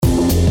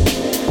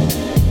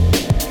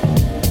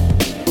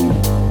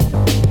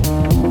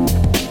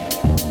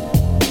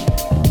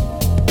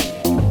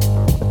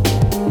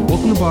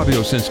Bobby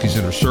Owsinski's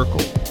Inner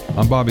Circle.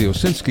 I'm Bobby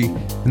Owsinski,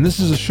 and this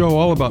is a show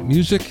all about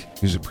music,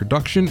 music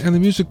production, and the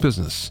music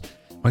business.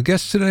 My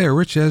guests today are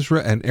Ritch,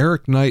 Esra, and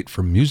Eric Knight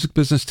from Music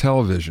Business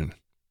Television.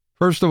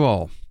 First of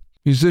all,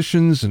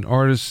 musicians and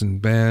artists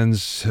and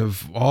bands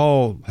have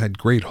all had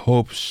great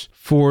hopes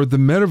for the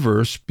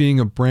Metaverse being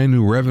a brand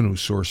new revenue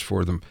source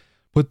for them,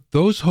 but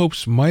those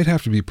hopes might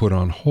have to be put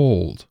on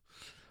hold.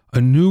 A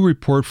new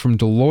report from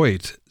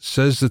Deloitte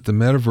says that the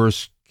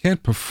Metaverse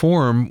can't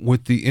perform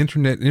with the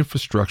internet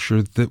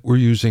infrastructure that we're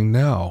using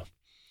now.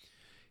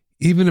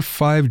 Even if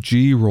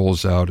 5G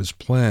rolls out as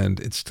planned,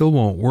 it still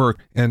won't work.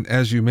 And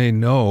as you may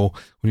know,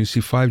 when you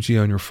see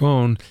 5G on your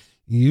phone,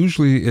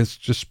 usually it's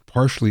just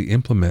partially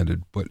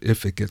implemented. But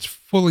if it gets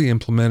fully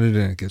implemented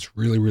and it gets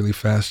really, really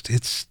fast,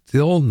 it's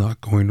still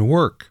not going to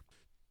work.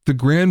 The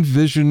grand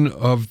vision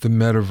of the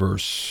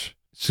Metaverse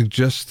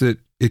suggests that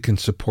it can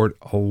support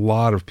a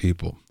lot of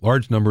people,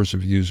 large numbers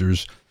of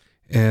users,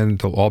 and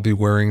they'll all be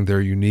wearing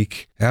their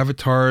unique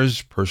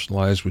avatars,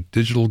 personalized with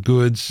digital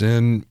goods,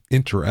 and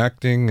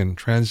interacting and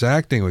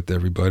transacting with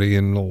everybody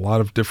in a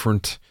lot of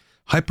different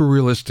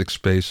hyper-realistic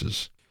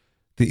spaces.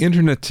 The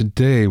internet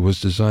today was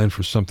designed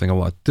for something a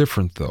lot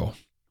different, though.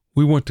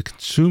 We want to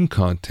consume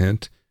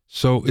content,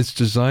 so it's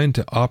designed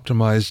to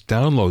optimize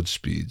download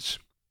speeds.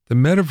 The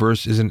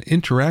Metaverse is an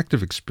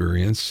interactive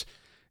experience,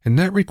 and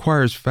that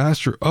requires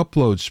faster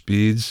upload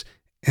speeds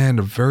and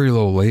a very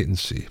low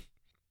latency.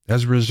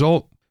 As a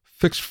result,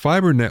 fixed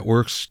fiber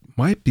networks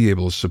might be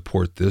able to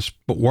support this,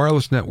 but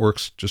wireless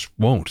networks just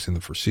won't in the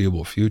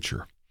foreseeable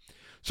future.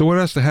 So what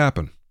has to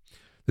happen?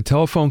 The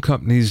telephone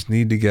companies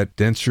need to get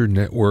denser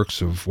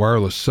networks of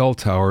wireless cell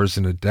towers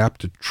and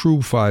adapt to true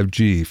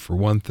 5G, for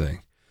one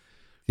thing.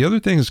 The other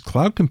thing is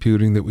cloud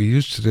computing that we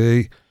use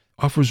today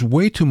offers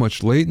way too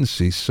much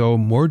latency, so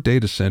more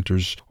data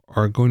centers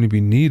are going to be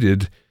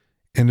needed,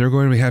 and they're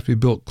going to have to be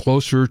built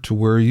closer to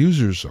where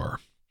users are.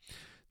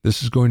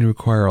 This is going to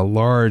require a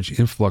large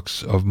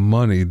influx of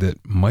money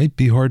that might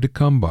be hard to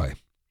come by.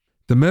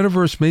 The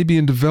Metaverse may be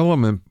in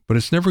development, but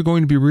it's never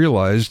going to be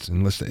realized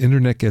unless the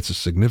internet gets a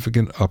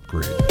significant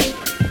upgrade.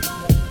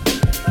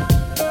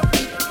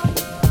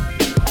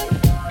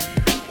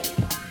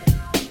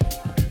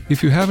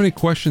 If you have any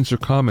questions or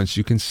comments,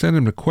 you can send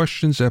them to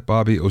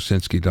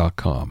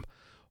questions@bobbyowsinski.com.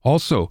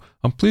 Also,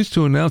 I'm pleased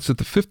to announce that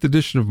the 5th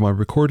edition of my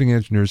Recording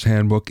Engineer's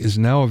Handbook is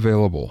now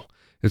available.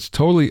 It's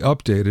totally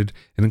updated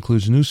and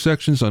includes new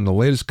sections on the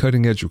latest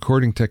cutting-edge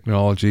recording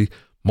technology,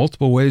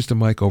 multiple ways to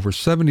mic over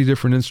 70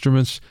 different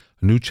instruments,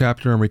 a new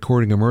chapter on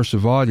recording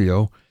immersive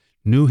audio,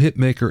 new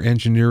hitmaker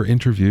engineer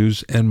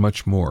interviews, and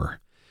much more.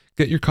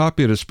 Get your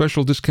copy at a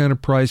special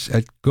discounted price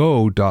at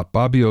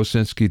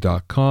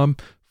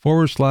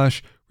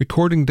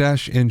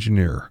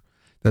go.bobbyowsinski.com/recording-engineer.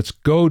 That's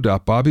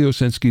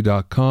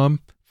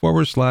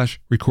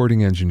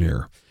go.bobbyowsinski.com/recording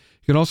engineer.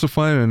 You can also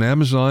find it on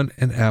Amazon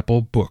and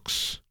Apple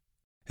Books.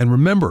 And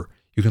remember,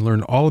 you can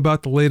learn all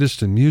about the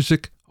latest in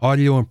music,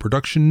 audio, and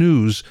production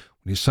news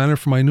when you sign up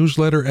for my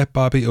newsletter at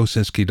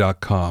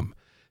bobbyowsinski.com.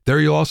 There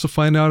you'll also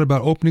find out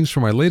about openings for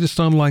my latest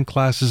online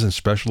classes and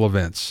special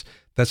events.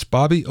 That's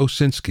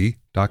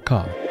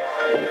bobbyowsinski.com.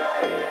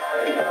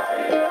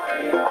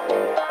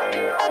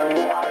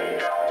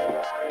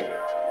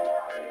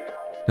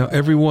 Now,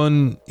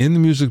 everyone in the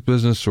music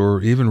business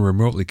or even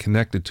remotely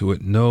connected to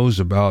it knows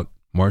about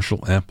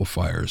Marshall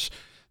amplifiers.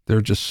 They're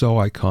just so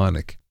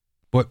iconic.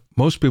 What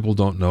most people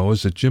don't know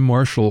is that Jim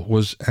Marshall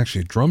was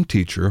actually a drum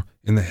teacher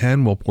in the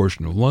Hanwell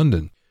portion of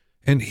London,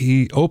 and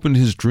he opened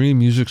his dream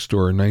music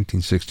store in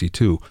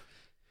 1962.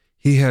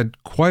 He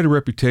had quite a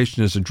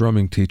reputation as a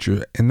drumming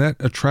teacher, and that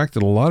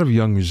attracted a lot of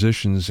young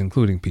musicians,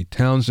 including Pete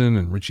Townsend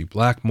and Ritchie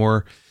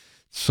Blackmore,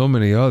 so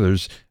many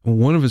others. And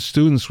one of his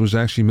students was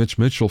actually Mitch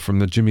Mitchell from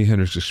the Jimi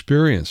Hendrix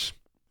Experience.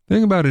 The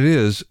thing about it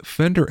is,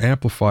 Fender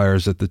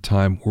amplifiers at the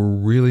time were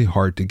really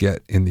hard to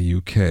get in the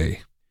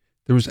UK.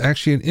 There was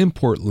actually an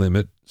import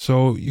limit,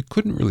 so you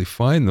couldn't really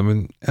find them,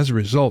 and as a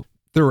result,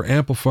 there were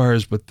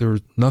amplifiers, but there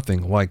was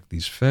nothing like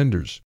these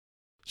Fenders.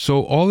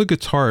 So all the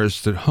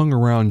guitarists that hung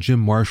around Jim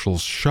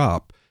Marshall's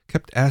shop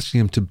kept asking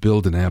him to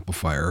build an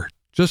amplifier,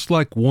 just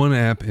like one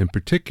amp in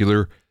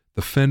particular,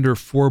 the Fender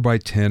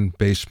 4x10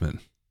 Bassman.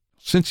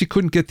 Since he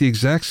couldn't get the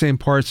exact same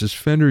parts as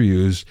Fender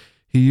used,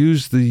 he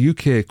used the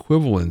UK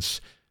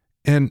equivalents,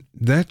 and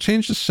that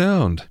changed the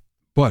sound.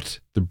 But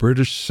the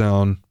British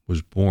sound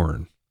was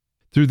born.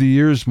 Through the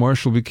years,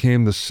 Marshall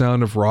became the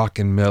sound of rock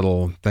and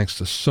metal, thanks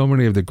to so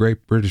many of the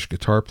great British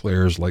guitar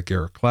players like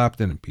Eric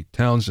Clapton and Pete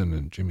Townsend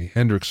and Jimi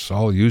Hendrix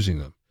all using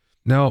them.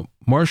 Now,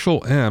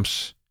 Marshall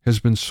Amps has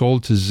been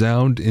sold to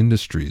Sound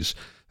Industries.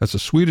 That's a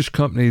Swedish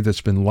company that's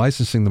been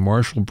licensing the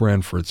Marshall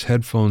brand for its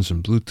headphones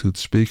and Bluetooth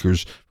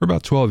speakers for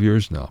about 12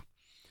 years now.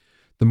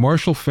 The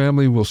Marshall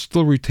family will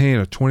still retain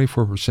a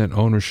 24%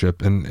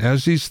 ownership, and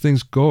as these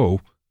things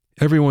go,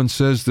 everyone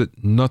says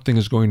that nothing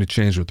is going to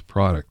change with the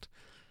product.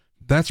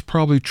 That's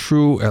probably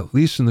true, at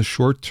least in the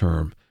short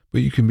term,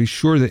 but you can be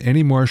sure that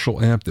any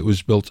Marshall amp that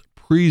was built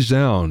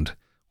pre-Sound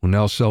will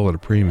now sell at a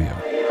premium.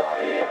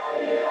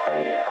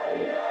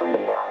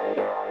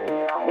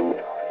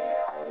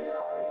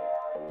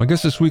 My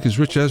guest this week is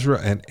Ritch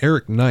Esra and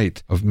Eric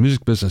Knight of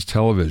Music Business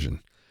Television.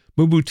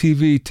 MUBU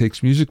TV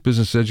takes music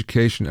business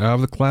education out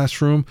of the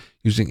classroom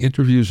using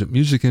interviews with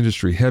music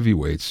industry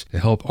heavyweights to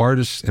help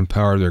artists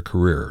empower their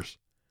careers.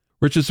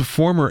 Ritch is a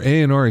former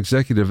A&R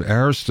executive at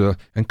Esra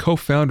and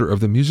co-founder of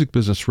the Music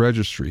Business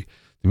Registry,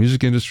 the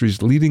music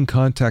industry's leading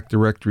contact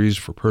directories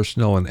for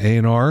personnel in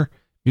A&R,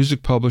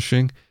 music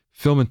publishing,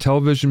 film and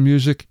television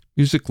music,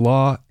 music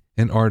law,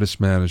 and artist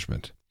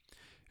management.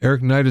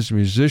 Eric Knight is a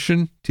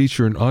musician,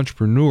 teacher, and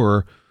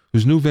entrepreneur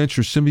whose new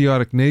venture,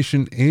 Symbiotic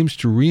Nation, aims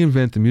to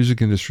reinvent the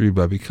music industry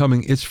by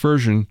becoming its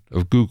version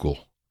of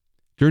Google.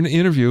 During the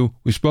interview,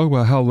 we spoke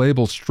about how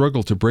labels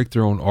struggle to break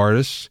their own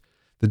artists,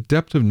 the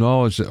depth of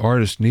knowledge that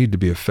artists need to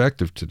be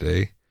effective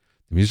today,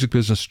 the music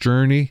business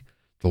journey,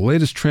 the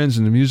latest trends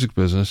in the music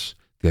business,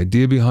 the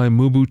idea behind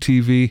MUBU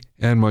TV,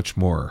 and much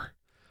more.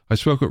 I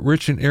spoke with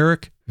Ritch and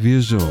Eric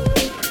via Zoom.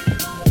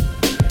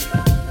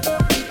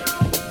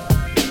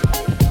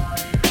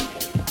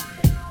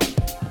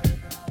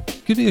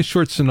 Give me a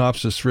short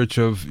synopsis, Ritch,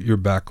 of your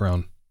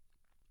background.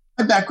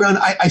 My background,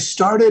 I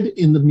started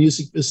in the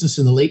music business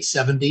in the late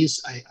 70s.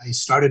 I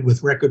started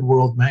with Record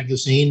World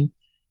magazine,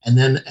 and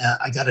then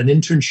I got an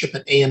internship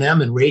at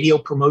A&M in radio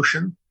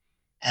promotion.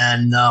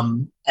 And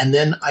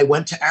then I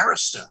went to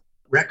Arista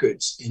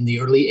Records in the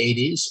early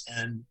 80s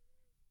and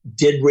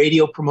did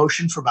radio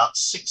promotion for about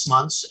 6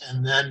 months,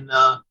 and then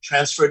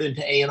transferred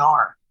into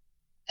A&R.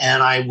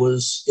 And I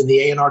was in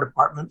the A&R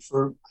department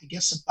for, I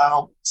guess,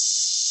 about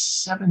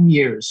 7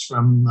 years,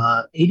 from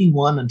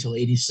 81 until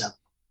 87.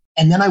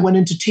 And then I went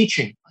into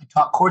teaching. I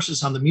taught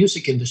courses on the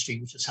music industry,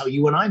 which is how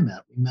you and I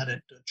met. We met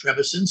at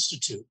Travis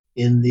Institute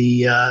in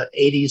the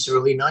 80s,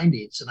 early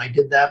 90s. And I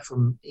did that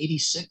from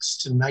 86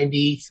 to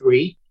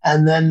 93.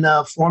 And then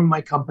formed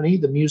my company,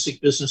 the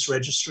Music Business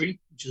Registry,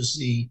 which is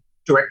the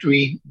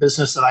directory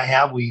business that I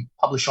have. We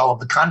publish all of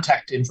the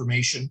contact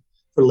information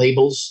for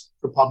labels,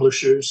 for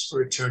publishers,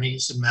 for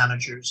attorneys and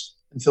managers,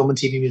 and film and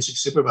TV music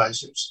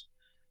supervisors.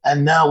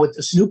 And now with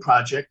this new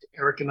project,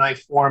 Eric and I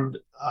formed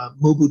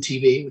MUBU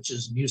TV, which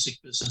is Music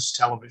Business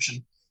Television,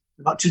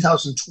 in about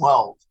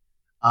 2012,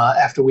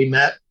 after we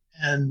met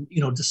and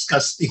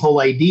discussed the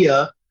whole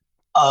idea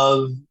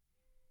of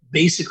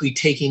basically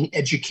taking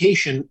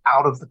education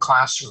out of the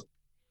classroom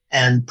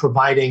and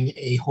providing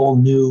a whole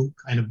new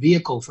kind of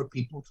vehicle for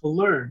people to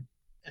learn.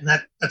 And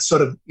that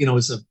sort of,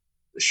 is a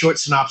short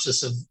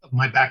synopsis of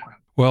my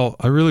background. Well,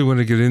 I really want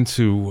to get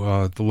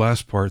into the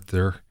last part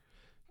there.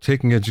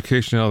 Taking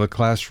education out of the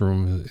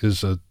classroom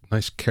is a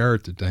nice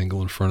carrot to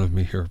dangle in front of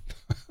me here.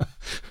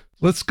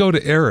 Let's go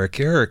to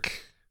Eric.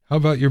 Eric, how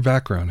about your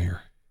background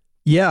here?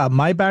 Yeah,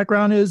 my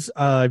background is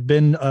I've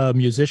been a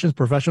musician,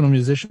 professional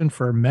musician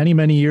for many,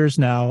 many years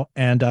now,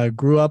 and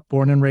grew up,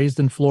 born and raised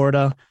in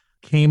Florida,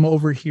 came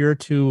over here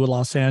to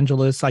Los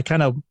Angeles.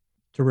 To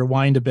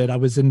rewind a bit, I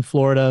was in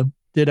Florida,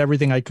 did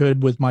everything I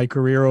could with my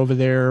career over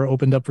there,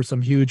 opened up for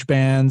some huge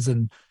bands,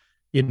 and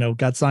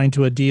got signed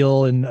to a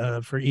deal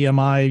for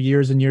EMI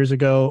years and years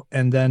ago,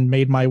 and then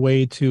made my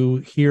way to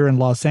here in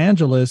Los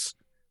Angeles,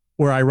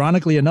 where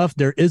ironically enough,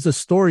 there is a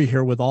story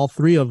here with all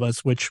three of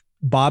us, which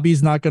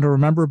Bobby's not going to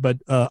remember, but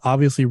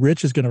obviously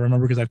Ritch is going to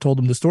remember because I've told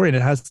him the story, and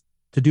it has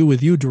to do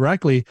with you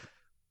directly.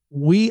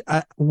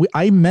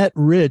 I met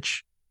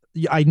Ritch.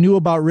 I knew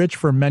about Ritch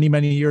for many,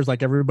 many years,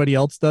 like everybody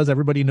else does.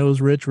 Everybody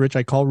knows Ritch.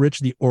 I call Ritch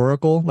the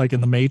Oracle, like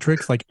in the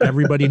Matrix, like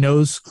everybody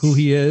knows who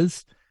he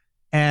is.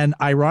 And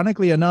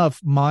ironically enough,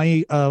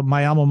 my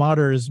alma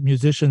mater is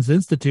Musicians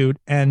Institute,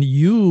 and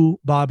you,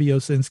 Bobby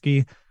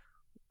Osinski,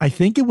 I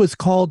think it was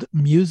called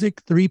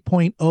Music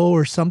 3.0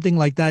 or something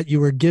like that. You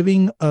were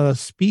giving a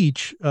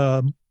speech,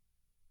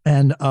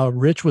 and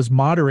Ritch was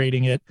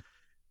moderating it.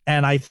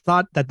 And I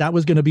thought that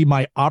was going to be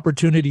my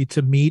opportunity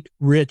to meet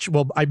Ritch.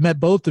 Well, I met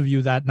both of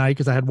you that night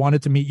because I had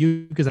wanted to meet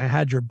you because I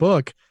had your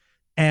book.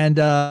 And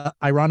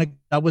ironic,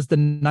 that was the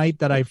night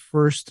that I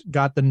first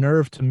got the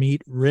nerve to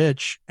meet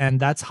Ritch. And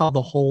that's how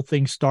the whole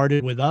thing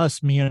started with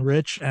us, me and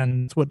Ritch.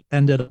 And it's what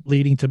ended up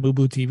leading to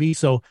MUBU TV.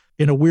 So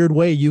in a weird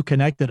way, you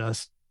connected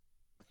us.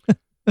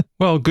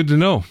 Well, good to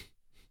know.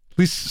 At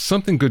least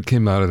something good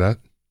came out of that.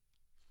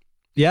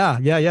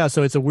 Yeah.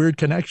 So it's a weird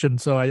connection.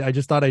 So I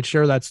just thought I'd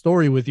share that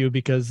story with you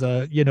because,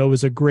 it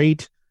was a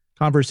great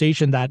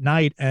conversation that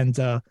night. And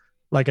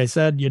like I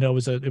said, it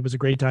was a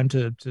great time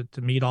to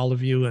meet all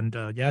of you. And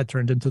it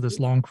turned into this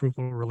long,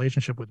 fruitful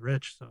relationship with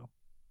Ritch. So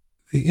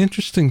the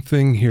interesting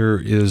thing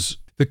here is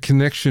the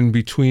connection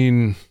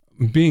between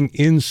being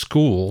in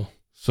school,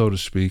 so to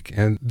speak,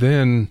 and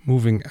then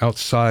moving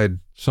outside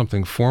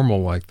something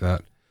formal like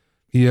that.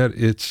 Yet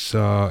it's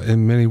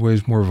in many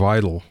ways more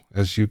vital,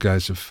 as you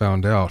guys have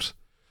found out.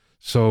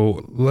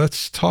 So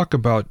let's talk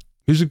about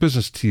Music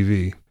Business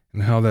TV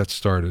and how that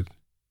started.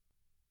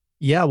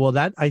 Yeah, well,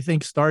 that I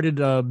think started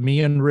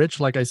me and Ritch.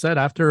 Like I said,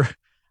 after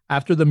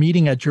the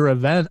meeting at your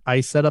event,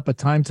 I set up a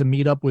time to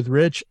meet up with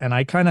Ritch, and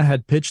I kind of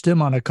had pitched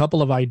him on a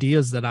couple of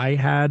ideas that I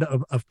had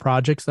of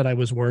projects that I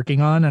was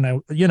working on.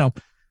 And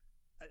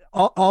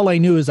all I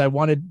knew is I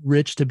wanted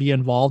Ritch to be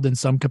involved in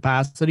some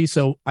capacity.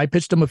 So I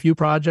pitched him a few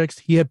projects.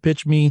 He had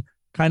pitched me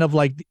kind of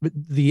like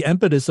the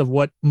impetus of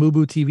what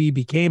MUBU TV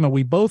became. And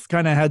we both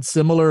kind of had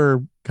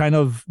similar kind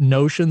of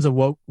notions of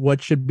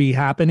what should be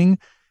happening.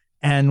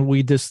 And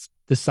we just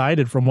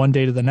decided from one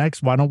day to the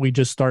next, why don't we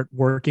just start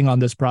working on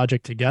this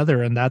project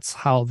together? And that's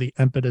how the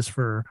impetus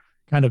for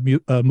kind of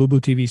MUBU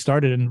TV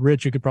started. And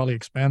Ritch, you could probably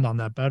expand on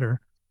that better.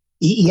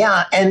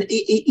 Yeah. And,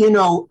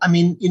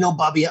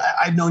 Bobby,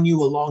 I've known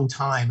you a long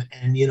time.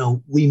 And,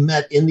 we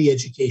met in the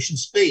education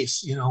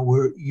space,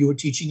 where you were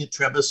teaching at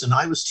Trebas and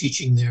I was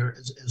teaching there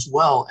as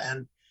well.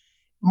 And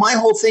my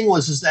whole thing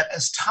is that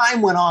as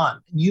time went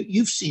on, and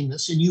you've seen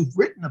this and you've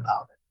written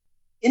about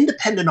it,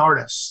 independent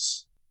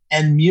artists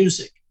and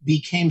music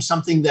became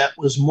something that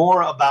was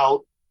more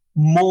about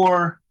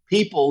more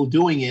people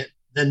doing it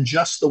than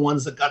just the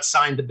ones that got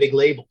signed to big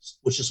labels,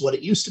 which is what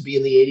it used to be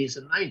in the 80s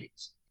and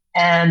 90s.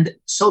 And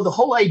so the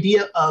whole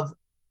idea of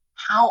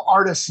how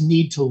artists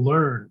need to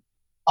learn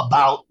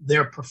about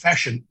their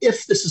profession,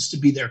 if this is to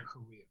be their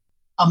career,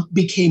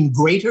 became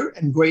greater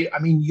and greater. I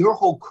mean, your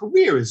whole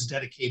career is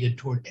dedicated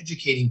toward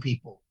educating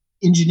people,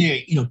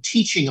 engineering,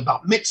 teaching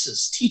about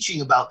mixes, teaching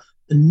about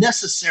the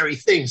necessary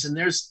things. And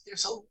there's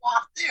a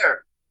lot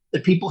there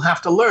that people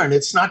have to learn.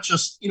 It's not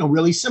just,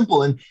 really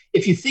simple. And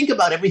if you think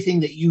about everything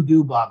that you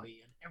do,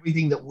 Bobby, and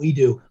everything that we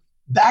do,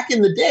 back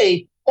in the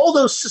day, all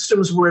those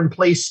systems were in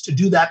place to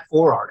do that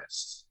for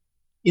artists.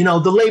 The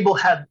label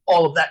had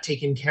all of that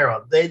taken care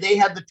of. They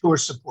had the tour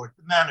support,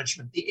 the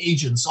management, the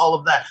agents, all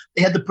of that.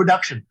 They had the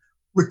production.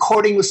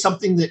 Recording was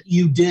something that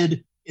you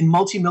did in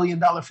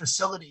multi-million-dollar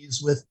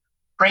facilities with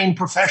trained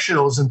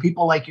professionals and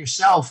people like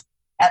yourself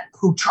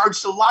who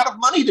charged a lot of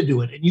money to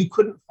do it, and you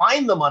couldn't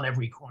find them on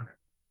every corner.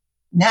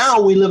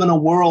 Now we live in a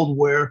world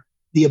where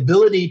the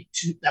ability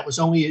that was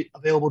only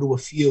available to a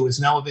few is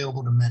now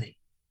available to many.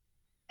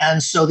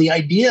 And so the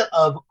idea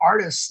of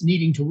artists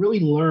needing to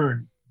really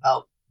learn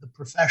about the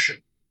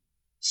profession,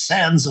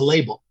 sans a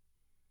label,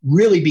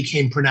 really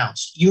became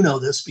pronounced. You know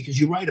this because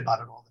you write about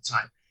it all the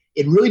time.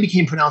 It really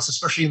became pronounced,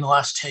 especially in the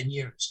last 10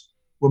 years,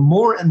 where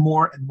more and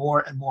more and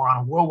more and more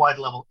on a worldwide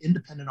level,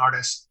 independent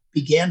artists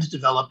began to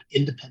develop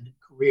independent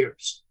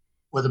careers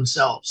for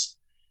themselves.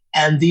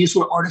 And these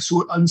were artists who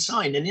were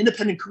unsigned, and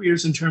independent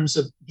careers in terms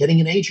of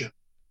getting an agent.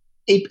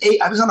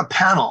 I was on a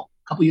panel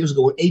a couple of years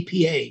ago where APA,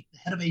 the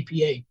head of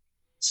APA,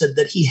 said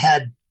that he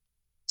had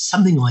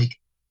something like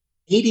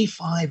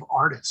 85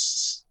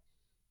 artists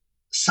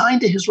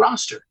signed to his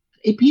roster,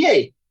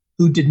 APA,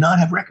 who did not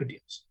have record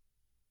deals.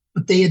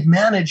 But they had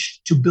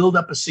managed to build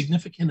up a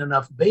significant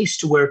enough base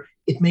to where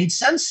it made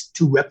sense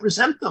to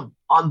represent them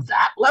on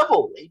that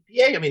level.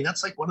 APA,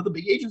 that's like one of the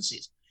big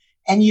agencies.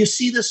 And you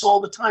see this all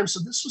the time.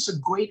 So this was a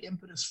great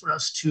impetus for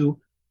us to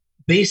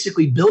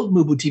basically build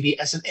MUBU TV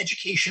as an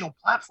educational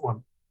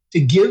platform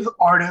to give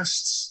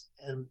artists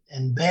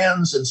and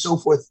bands and so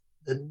forth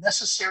the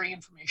necessary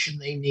information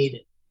they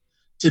needed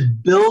to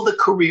build a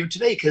career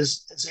today.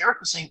 Because as Eric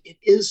was saying, it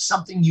is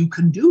something you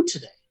can do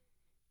today.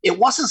 It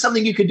wasn't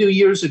something you could do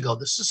years ago.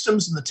 The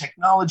systems and the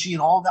technology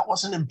and all that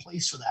wasn't in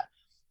place for that.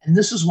 And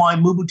this is why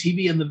MUBU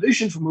TV and the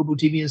vision for MUBU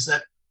TV is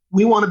that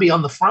we want to be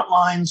on the front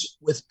lines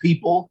with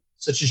people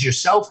such as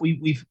yourself.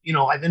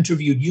 I've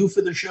interviewed you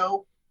for the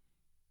show,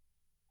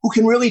 who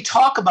can really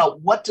talk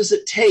about what does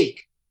it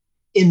take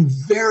in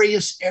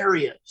various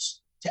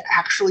areas to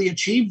actually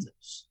achieve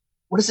this.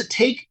 What does it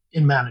take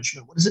in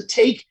management? What does it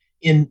take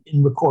in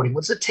recording?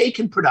 What does it take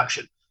in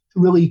production to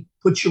really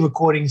put your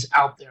recordings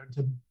out there and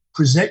to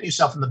present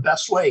yourself in the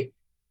best way?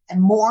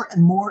 And more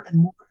and more and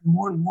more and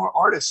more and more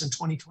artists in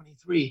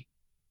 2023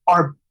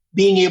 are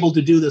being able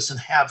to do this and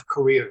have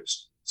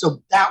careers.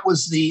 So that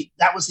was the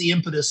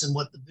impetus and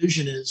what the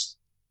vision is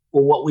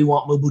for what we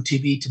want MUBU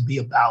TV to be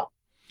about.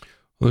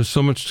 Well, there's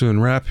so much to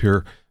unwrap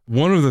here.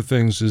 One of the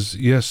things is,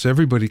 yes,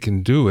 everybody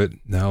can do it.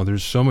 Now,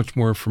 there's so much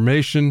more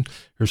information,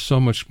 there's so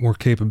much more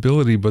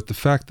capability, but the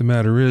fact of the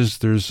matter is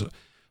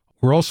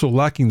we're also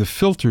lacking the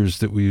filters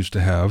that we used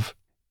to have.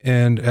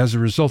 And as a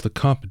result, the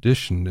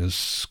competition is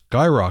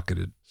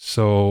skyrocketed.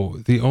 So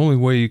the only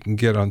way you can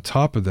get on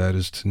top of that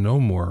is to know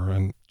more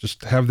and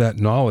just have that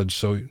knowledge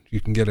so you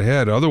can get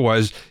ahead.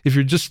 Otherwise, if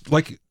you're just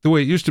like the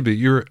way it used to be,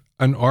 you're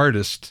an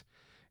artist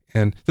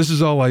and this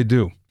is all I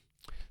do.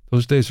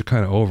 Those days are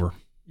kind of over.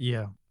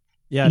 Yeah.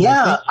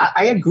 Yeah,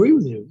 I agree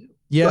with you.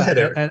 Yeah. Go ahead,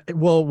 Eric.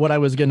 Well, what I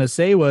was going to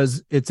say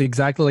was it's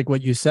exactly like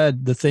what you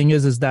said. The thing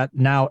is that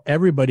now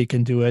everybody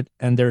can do it.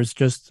 And there's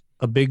just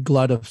a big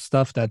glut of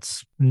stuff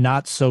that's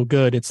not so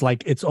good.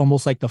 It's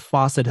almost like the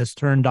faucet has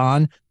turned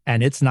on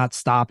and it's not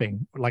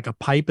stopping. Like a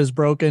pipe is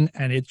broken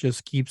and it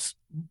just keeps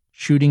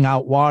shooting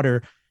out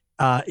water.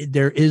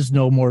 There is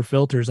no more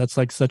filters. That's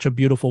like such a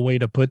beautiful way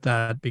to put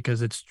that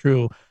because it's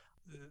true.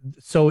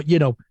 So,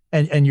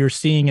 and you're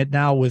seeing it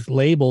now with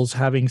labels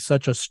having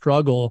such a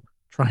struggle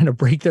trying to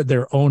break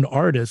their own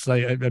artists.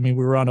 I mean,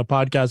 we were on a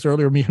podcast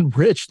earlier, me and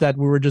Ritch, that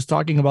we were just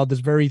talking about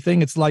this very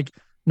thing. It's like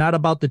not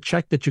about the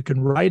check that you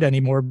can write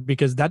anymore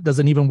because that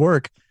doesn't even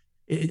work.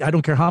 I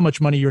don't care how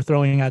much money you're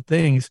throwing at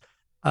things.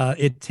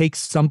 It takes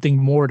something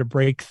more to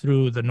break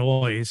through the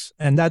noise.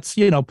 And that's,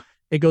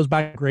 it goes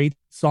back to great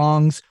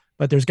songs,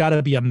 but there's got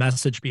to be a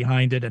message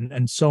behind it,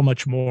 and so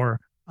much more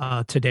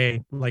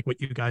today, like what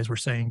you guys were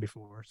saying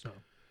before. So.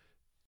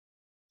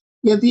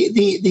 Yeah,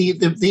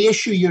 the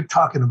issue you're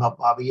talking about,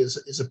 Bobby,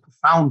 is a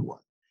profound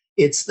one.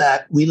 It's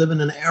that we live in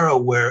an era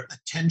where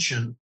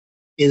attention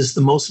is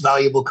the most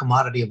valuable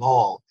commodity of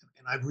all.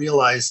 And I've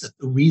realized that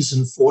the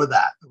reason for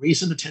that, the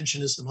reason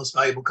attention is the most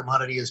valuable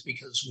commodity is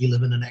because we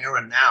live in an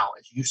era now,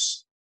 as you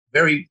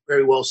very,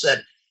 very well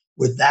said,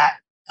 where that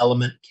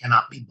element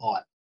cannot be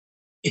bought.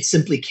 It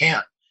simply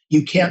can't.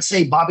 You can't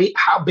say, Bobby,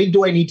 how big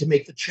do I need to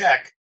make the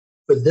check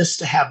for this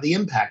to have the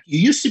impact? You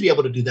used to be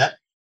able to do that.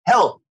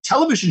 Hell,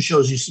 television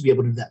shows used to be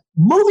able to do that.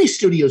 Movie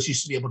studios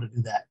used to be able to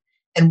do that.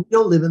 And we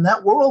don't live in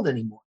that world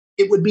anymore.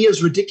 It would be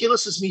as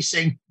ridiculous as me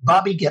saying,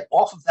 Bobby, get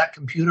off of that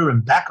computer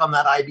and back on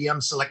that IBM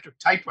Selectric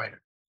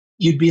typewriter.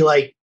 You'd be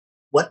like,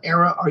 what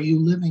era are you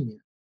living in?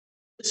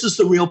 This is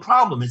the real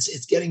problem.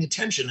 It's getting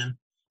attention.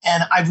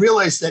 And I've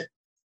realized that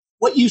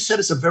what you said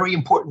is a very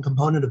important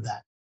component of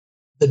that.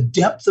 The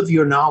depth of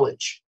your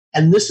knowledge.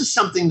 And this is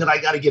something that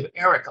I got to give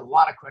Eric a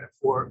lot of credit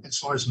for as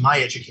far as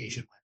my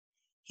education went.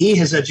 He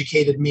has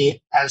educated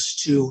me as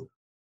to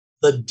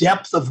the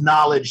depth of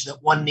knowledge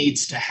that one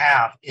needs to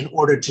have in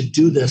order to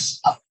do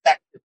this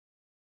effectively.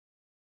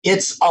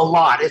 It's a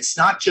lot. It's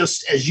not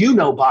just, as you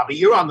know, Bobby,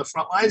 you're on the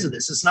front lines of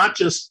this. It's not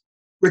just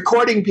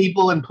recording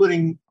people and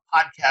putting a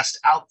podcast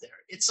out there.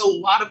 It's a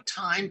lot of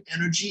time,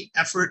 energy,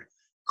 effort,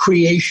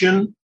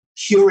 creation,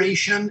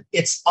 curation.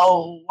 It's a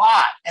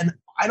lot. And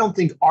I don't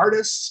think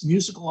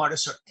musical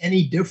artists are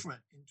any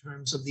different in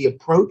terms of the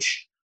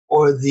approach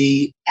or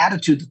the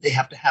attitude that they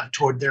have to have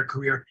toward their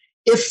career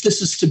if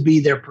this is to be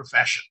their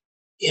profession.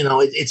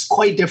 It's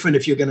quite different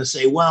if you're going to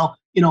say, well,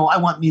 I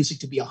want music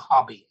to be a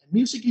hobby. And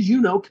music, as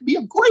you know, can be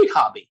a great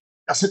hobby.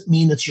 Doesn't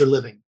mean it's your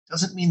living.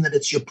 Doesn't mean that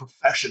it's your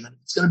profession. And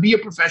if it's going to be a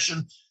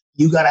profession,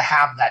 you got to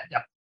have that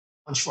depth.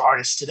 For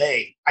artists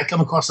today, I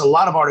come across a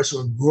lot of artists who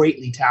are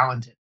greatly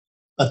talented,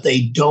 but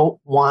they don't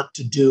want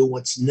to do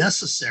what's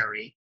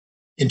necessary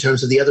in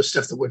terms of the other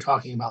stuff that we're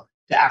talking about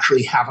to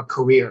actually have a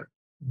career.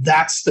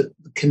 That's the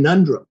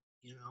conundrum,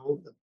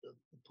 the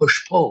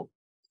push-pull.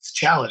 It's a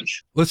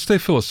challenge. Let's stay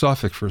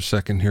philosophic for a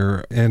second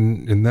here.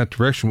 And in that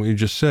direction, what you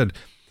just said,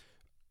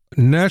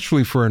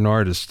 naturally for an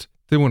artist,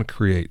 they want to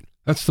create.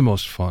 That's the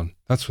most fun.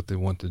 That's what they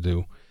want to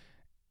do.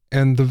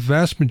 And the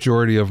vast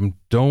majority of them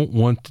don't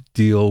want to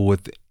deal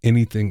with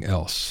anything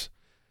else.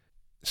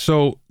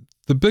 So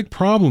the big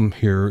problem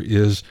here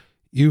is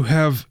you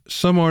have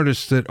some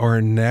artists that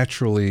are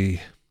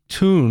naturally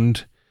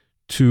tuned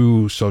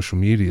to social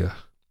media,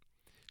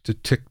 to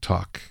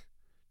TikTok,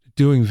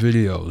 doing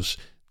videos.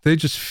 They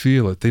just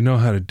feel it. They know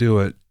how to do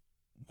it.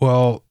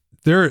 Well,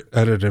 they're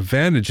at an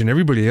advantage, and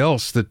everybody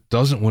else that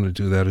doesn't want to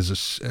do that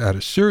is at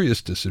a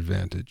serious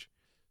disadvantage.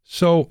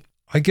 So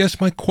I guess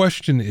my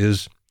question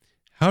is,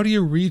 how do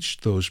you reach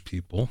those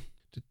people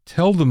to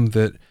tell them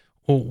that,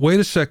 well, wait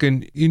a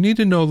second, you need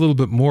to know a little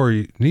bit more,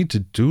 you need to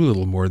do a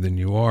little more than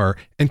you are,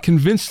 and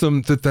convince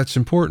them that that's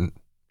important?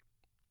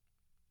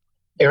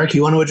 Eric,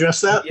 you want to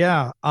address that?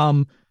 Yeah.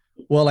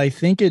 Well, I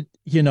think it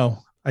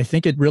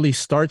really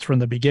starts from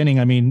the beginning.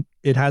 I mean,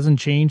 it hasn't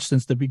changed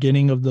since the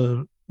beginning of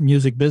the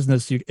music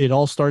business. It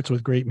all starts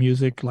with great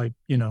music, like,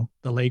 the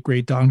late,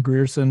 great Don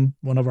Grierson,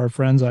 one of our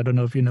friends. I don't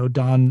know if you know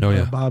Don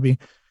or Bobby.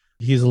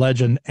 He's a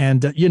legend.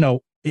 And,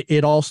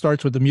 it all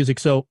starts with the music.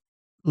 So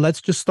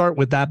let's just start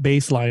with that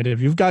baseline.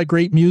 If you've got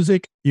great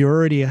music, you're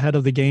already ahead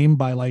of the game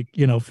by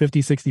 50,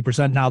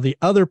 60%. Now, the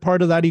other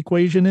part of that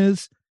equation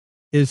is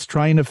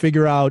trying to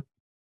figure out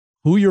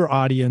who your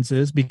audience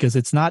is, because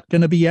it's not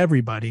going to be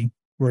everybody.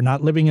 We're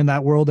not living in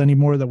that world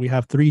anymore that we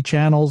have 3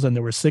 channels and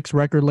there were 6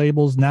 record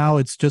labels. Now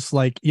it's just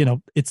like,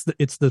 it's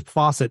the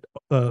faucet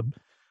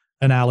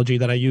analogy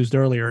that I used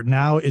earlier.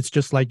 Now it's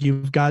just like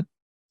you've got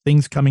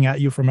things coming at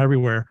you from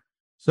everywhere.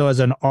 So as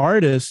an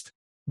artist,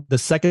 the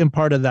second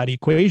part of that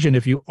equation,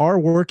 if you are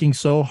working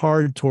so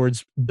hard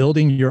towards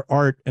building your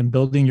art and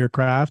building your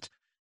craft,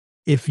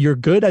 if you're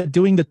good at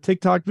doing the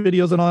TikTok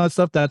videos and all that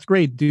stuff, that's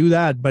great. Do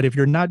that. But if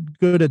you're not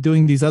good at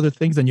doing these other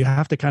things, then you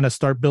have to kind of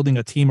start building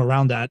a team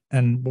around that.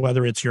 And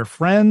whether it's your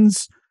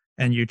friends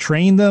and you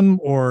train them,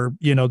 or,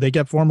 they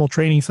get formal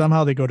training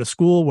somehow, they go to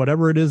school,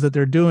 whatever it is that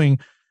they're doing,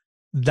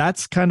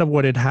 that's kind of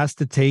what it has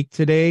to take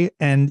today.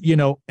 And,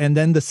 and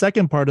then the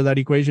second part of that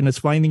equation is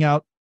finding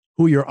out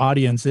who your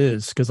audience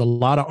is, because a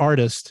lot of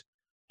artists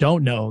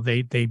don't know.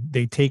 They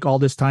take all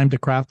this time to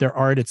craft their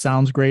art. It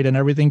sounds great and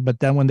everything, but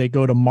then when they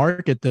go to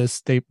market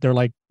this, they're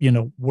like,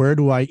 where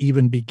do I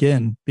even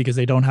begin? Because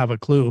they don't have a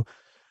clue.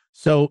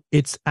 So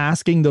it's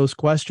asking those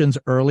questions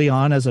early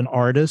on as an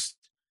artist,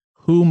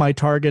 who my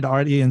target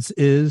audience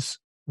is,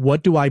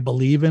 what do I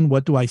believe in?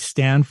 What do I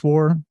stand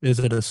for? Is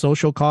it a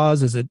social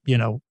cause? Is it,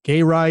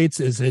 gay rights?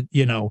 Is it,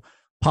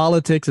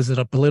 politics? Is it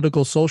a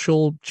political,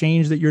 social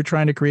change that you're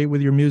trying to create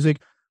with your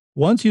music?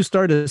 Once you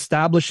start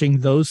establishing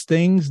those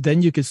things,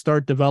 then you can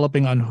start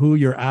developing on who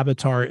your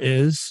avatar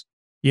is.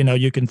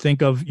 You can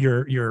think of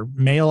your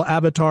male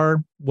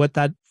avatar, what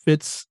that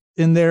fits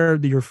in there,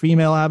 your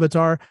female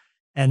avatar.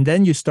 And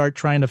then you start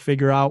trying to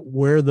figure out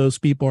where those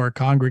people are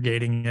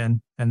congregating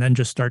in, and then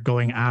just start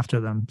going after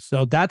them.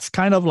 So that's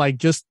kind of like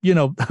just,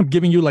 I'm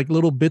giving you like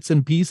little bits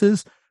and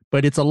pieces,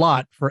 but it's a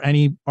lot for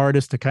any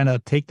artist to kind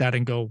of take that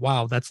and go,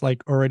 wow, that's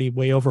like already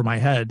way over my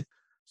head.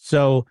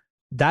 So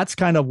that's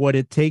kind of what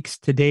it takes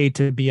today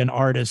to be an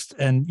artist.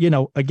 And,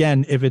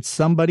 again, if it's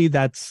somebody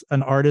that's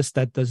an artist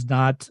that does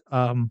not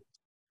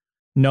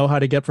know how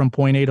to get from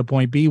point A to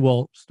point B,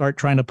 will start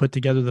trying to put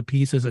together the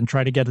pieces and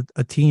try to get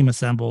a team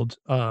assembled,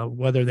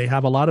 whether they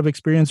have a lot of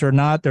experience or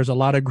not. There's a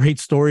lot of great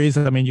stories.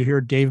 I mean, you hear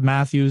Dave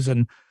Matthews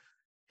and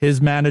his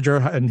manager,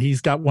 and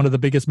he's got one of the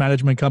biggest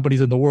management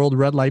companies in the world,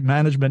 Red Light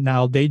Management.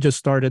 Now they just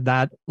started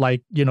that,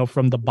 like,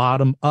 from the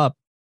bottom up.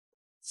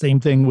 Same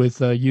thing with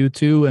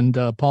U2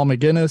 and Paul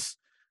McGuinness.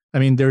 I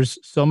mean, there's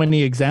so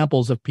many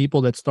examples of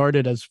people that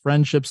started as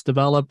friendships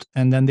developed,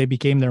 and then they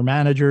became their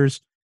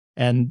managers,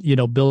 and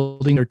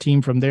building their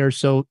team from there.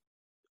 So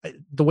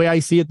the way I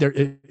see it,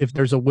 if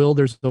there's a will,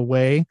 there's a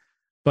way.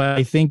 But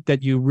I think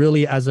that you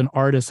really, as an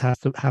artist,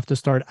 have to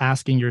start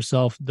asking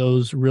yourself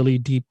those really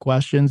deep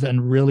questions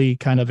and really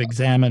kind of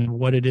examine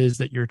what it is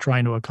that you're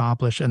trying to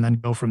accomplish, and then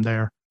go from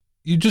there.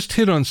 You just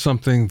hit on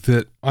something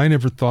that I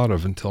never thought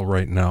of until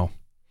right now.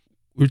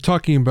 We're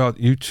talking about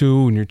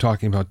U2, and you're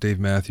talking about Dave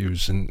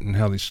Matthews and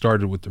how they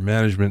started with their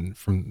management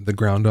from the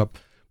ground up,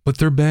 but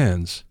they're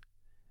bands.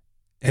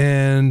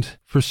 And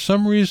for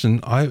some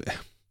reason,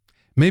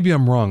 maybe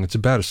I'm wrong, it's a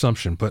bad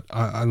assumption, but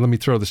let me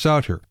throw this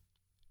out here.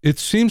 It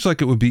seems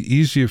like it would be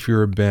easy if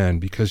you're a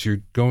band, because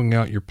you're going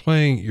out, you're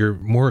playing, you're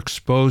more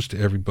exposed to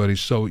everybody,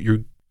 so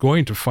you're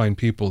going to find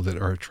people that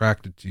are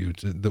attracted to you,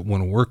 that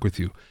want to work with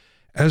you.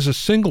 As a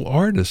single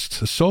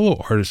artist, a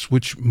solo artist,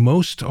 which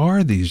most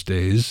are these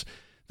days,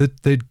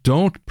 that they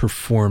don't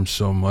perform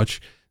so much,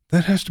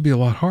 that has to be a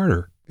lot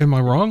harder. Am I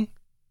wrong?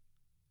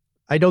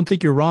 I don't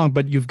think you're wrong,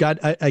 but you've got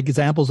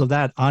examples of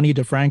that. Ani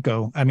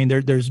DeFranco. I mean,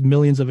 there's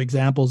millions of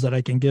examples that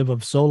I can give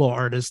of solo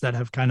artists that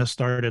have kind of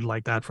started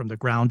like that from the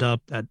ground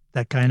up.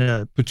 That kind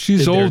of. But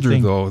she's older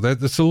though.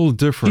 That's a little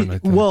different. I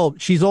think. Well,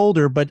 she's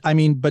older, but I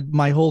mean, but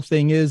my whole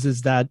thing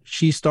is that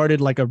she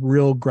started like a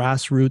real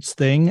grassroots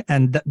thing,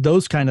 and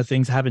those kind of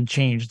things haven't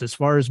changed as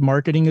far as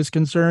marketing is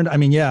concerned. I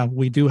mean, yeah,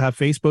 we do have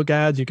Facebook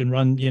ads. You can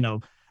run,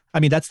 I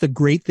mean, that's the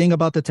great thing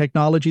about the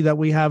technology that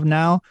we have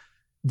now,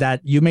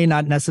 that you may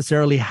not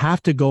necessarily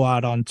have to go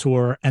out on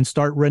tour and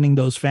start winning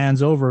those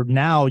fans over.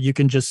 Now you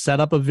can just set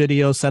up a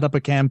video, set up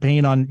a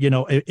campaign on,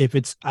 if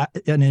it's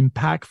an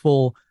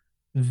impactful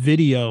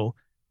video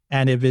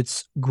and if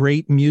it's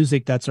great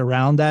music that's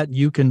around that,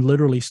 you can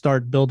literally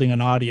start building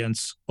an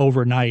audience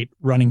overnight,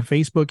 running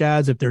Facebook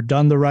ads if they're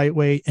done the right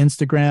way,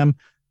 Instagram,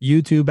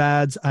 YouTube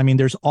ads. I mean,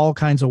 there's all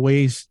kinds of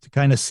ways to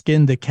kind of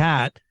skin the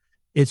cat.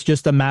 It's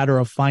just a matter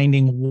of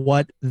finding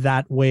what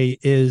that way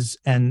is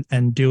and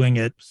doing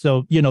it.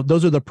 So,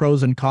 those are the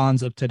pros and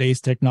cons of today's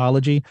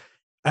technology.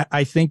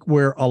 I think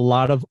where a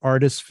lot of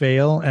artists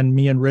fail, and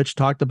me and Ritch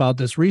talked about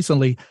this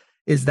recently,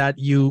 is that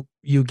you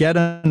get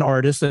an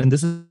artist, and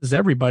this is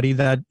everybody,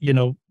 that,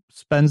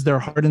 spends their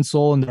heart and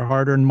soul and their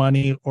hard-earned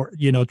money, or,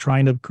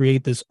 trying to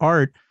create this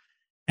art.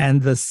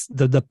 And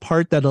the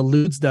part that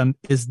eludes them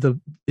is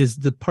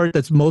the part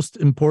that's most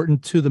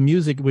important to the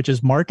music, which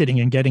is marketing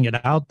and getting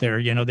it out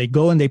there. They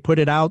go and they put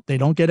it out, they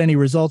don't get any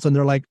results, and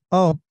they're like,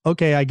 oh,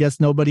 okay, I guess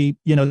nobody,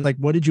 like,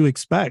 what did you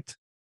expect?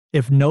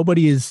 If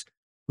nobody is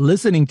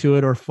listening to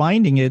it or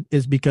finding it,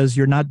 is because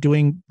you're not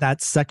doing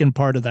that second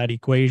part of that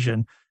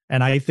equation.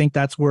 And I think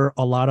that's where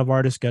a lot of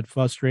artists get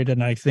frustrated.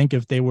 And I think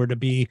if they were to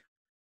be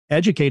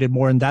educated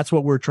more, and that's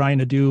what we're trying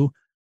to do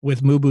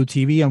with MUBU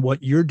TV, and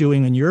what you're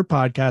doing in your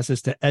podcast,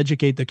 is to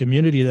educate the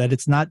community that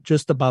it's not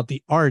just about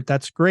the art.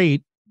 That's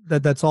great.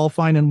 That's all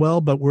fine and well,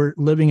 but we're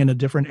living in a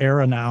different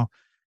era now,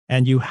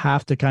 and you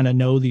have to kind of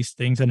know these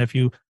things. And if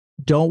you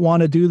don't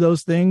want to do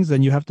those things,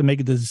 then you have to make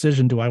the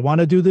decision. Do I want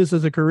to do this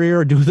as a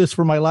career, or do this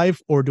for my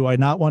life, or do I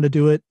not want to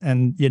do it?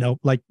 And,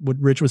 like what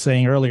Ritch was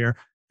saying earlier,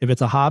 if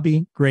it's a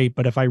hobby, great.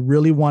 But if I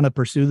really want to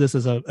pursue this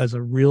as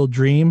a real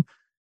dream,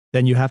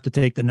 then you have to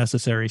take the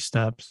necessary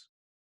steps.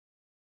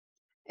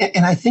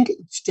 And I think,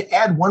 to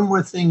add one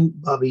more thing,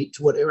 Bobby,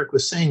 to what Eric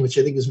was saying, which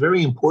I think is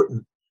very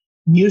important,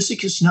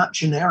 music is not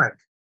generic.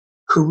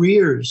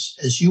 Careers,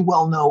 as you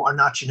well know, are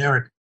not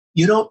generic.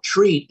 You don't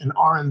treat an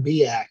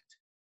R&B act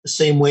the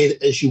same way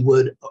as you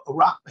would a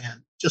rock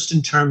band, just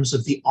in terms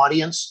of the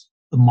audience,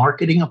 the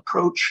marketing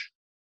approach,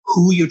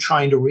 who you're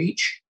trying to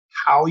reach,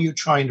 how you're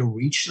trying to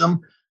reach them.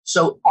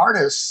 So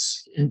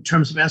artists, in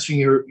terms of answering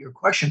your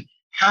question,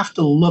 have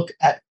to look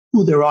at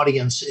who their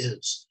audience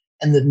is.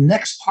 And the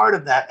next part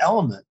of that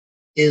element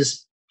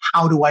is,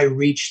 how do I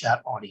reach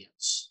that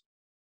audience?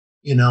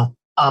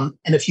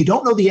 And if you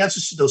don't know the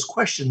answers to those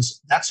questions,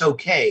 that's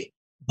okay.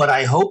 But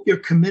I hope you're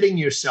committing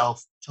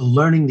yourself to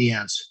learning the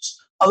answers.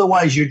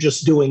 Otherwise, you're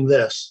just doing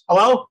this.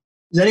 Hello?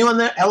 Is anyone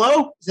there?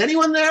 Hello? Is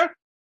anyone there?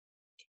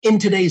 In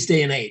today's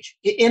day and age,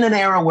 in an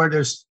era where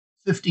there's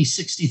 50,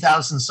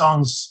 60,000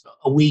 songs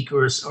a week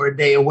or a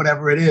day or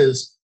whatever it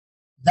is,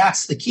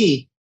 that's the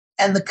key.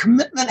 And the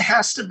commitment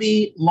has to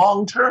be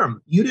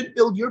long-term. You didn't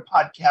build your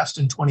podcast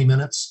in 20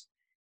 minutes.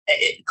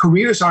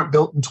 Careers aren't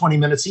built in 20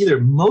 minutes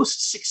either.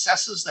 Most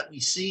successes that we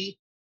see,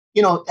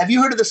 have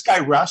you heard of this guy,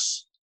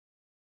 Russ?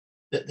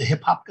 The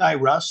hip hop guy,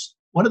 Russ?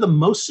 One of the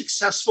most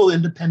successful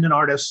independent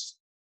artists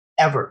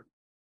ever.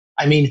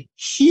 I mean,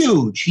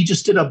 huge. He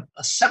just did a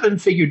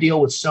 7-figure deal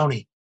with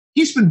Sony.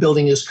 He's been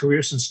building his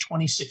career since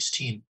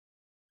 2016.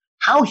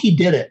 How he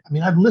did it, I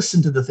mean, I've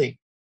listened to the thing.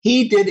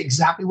 He did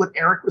exactly what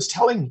Eric was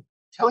telling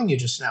you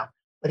just now,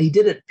 but he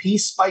did it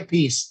piece by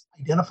piece,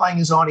 identifying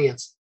his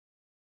audience,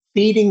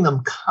 feeding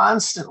them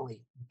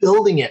constantly,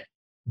 building it.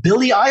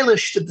 Billie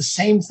Eilish did the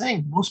same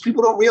thing. Most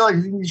people don't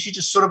realize she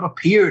just sort of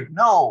appeared.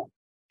 No,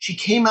 she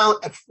came out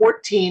at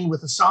 14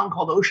 with a song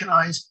called Ocean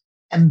Eyes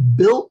and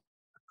built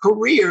a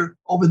career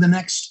over the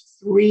next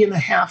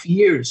 3.5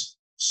 years,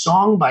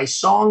 song by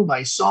song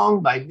by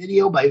song, by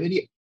video,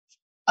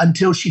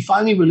 until she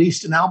finally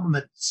released an album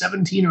at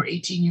 17 or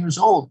 18 years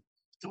old.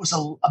 There was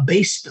a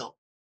base built.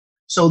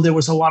 So there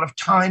was a lot of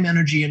time,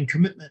 energy, and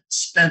commitment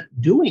spent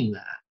doing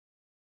that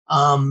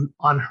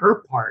on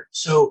her part.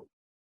 So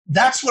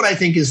that's what I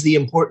think is the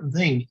important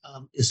thing,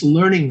 is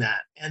learning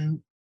that.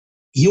 And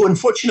you,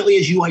 unfortunately,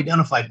 as you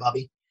identified,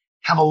 Bobby,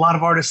 have a lot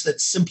of artists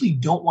that simply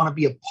don't want to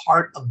be a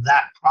part of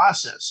that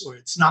process, or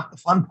it's not the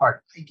fun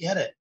part. I get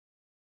it.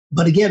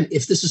 But again,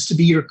 if this is to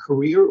be your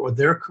career or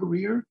their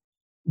career,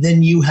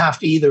 then you have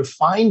to either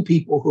find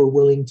people who are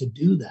willing to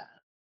do that.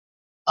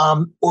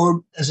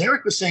 Or, as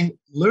Eric was saying,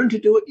 learn to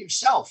do it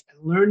yourself and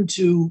learn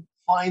to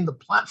find the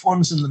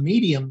platforms and the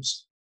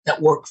mediums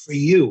that work for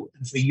you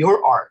and for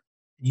your art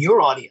and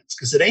your audience.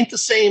 Because it ain't the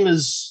same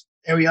as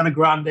Ariana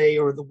Grande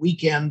or The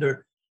Weeknd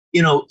or,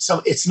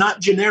 so it's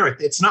not generic.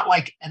 It's not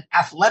like an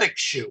athletic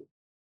shoe.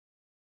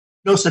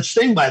 No such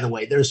thing, by the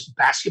way. There's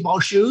basketball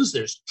shoes,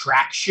 there's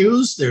track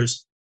shoes,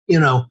 there's,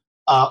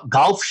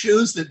 golf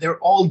shoes, that they're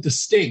all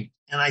distinct.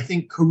 And I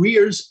think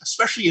careers,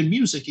 especially in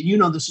music,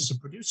 and this as a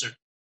producer,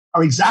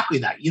 are exactly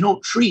that. You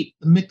don't treat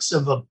the mix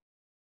of a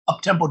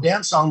up-tempo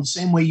dance song the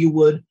same way you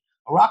would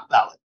a rock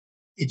ballad.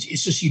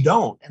 It's just you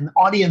don't. And the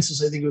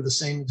audiences, I think, are the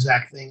same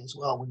exact thing as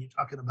well when you're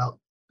talking about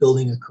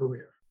building a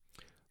career.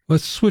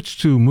 Let's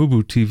switch to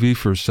MUBU TV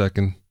for a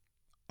second.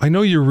 I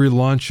know you're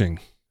relaunching,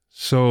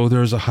 so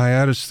there's a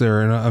hiatus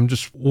there, and I'm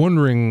just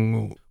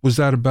wondering, was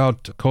that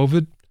about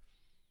COVID?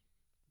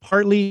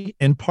 Partly,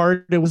 in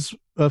part, it was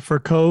for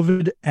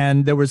COVID,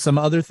 and there were some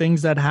other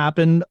things that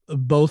happened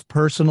both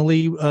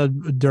personally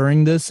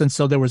during this, and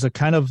so there was a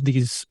kind of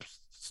these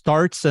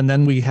starts, and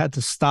then we had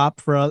to stop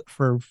for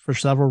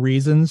several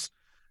reasons.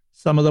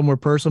 Some of them were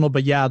personal,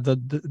 but yeah,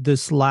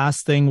 this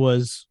last thing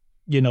was,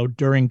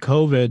 during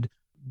COVID.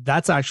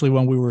 That's actually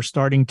when we were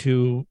starting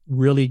to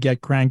really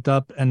get cranked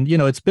up, and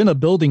it's been a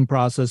building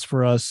process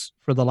for us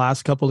for the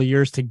last couple of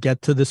years to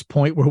get to this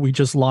point where we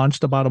just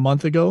launched about a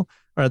month ago,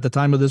 or at the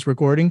time of this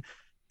recording,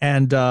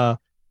 and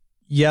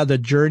the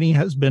journey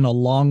has been a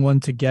long one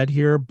to get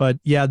here, but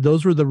yeah,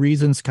 those were the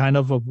reasons kind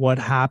of what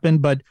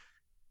happened. But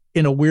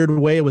in a weird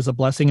way, it was a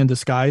blessing in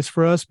disguise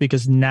for us,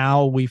 because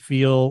now we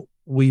feel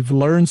we've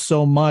learned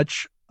so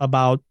much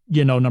about,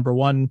 number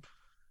one,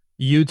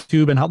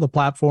 YouTube and how the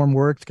platform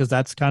worked, because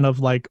that's kind of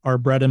like our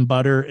bread and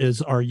butter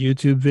is our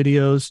YouTube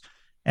videos.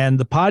 And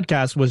the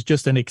podcast was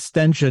just an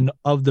extension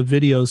of the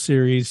video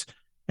series.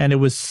 And it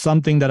was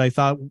something that I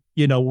thought,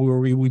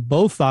 we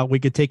both thought we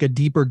could take a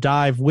deeper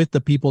dive with the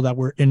people that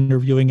we're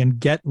interviewing and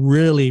get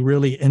really,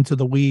 really into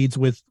the weeds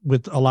with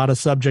a lot of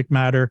subject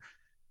matter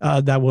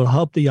that will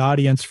help the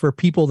audience, for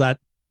people that,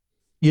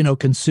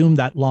 consume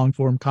that long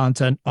form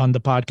content on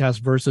the podcast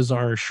versus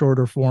our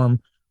shorter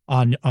form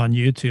on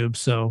YouTube.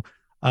 So,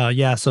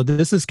 so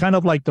this is kind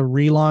of like the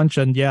relaunch,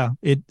 and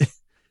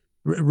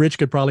Ritch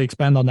could probably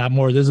expand on that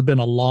more. This has been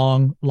a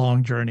long,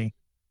 long journey.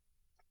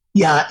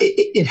 Yeah,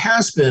 it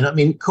has been. I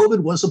mean, COVID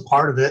was a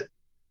part of it,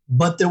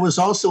 but there was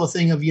also a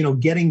thing of,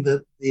 getting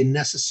the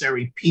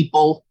necessary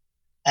people.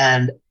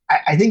 And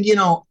I think,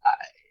 and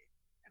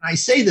I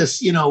say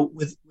this,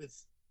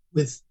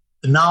 with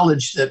the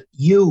knowledge that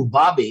you,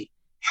 Bobby,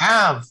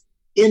 have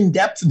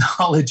in-depth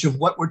knowledge of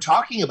what we're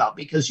talking about,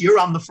 because you're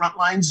on the front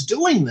lines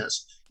doing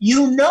this.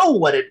 You know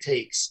what it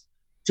takes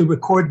to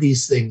record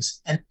these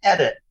things and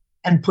edit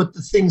and put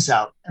the things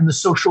out, and the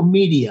social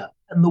media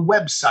and the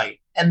website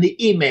and the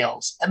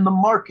emails and the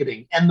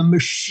marketing and the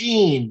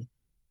machine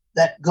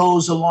that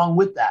goes along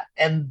with that.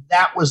 And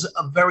that was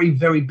a very,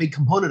 very big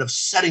component of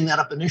setting that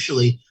up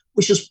initially,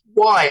 which is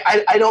why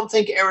I don't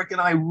think Eric and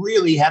I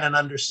really had an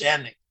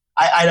understanding.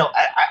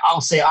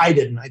 I'll say I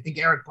didn't. I think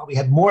Eric probably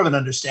had more of an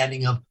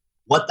understanding of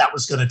what that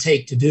was going to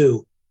take to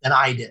do than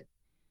I did.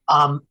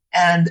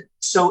 And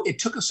so it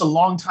took us a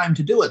long time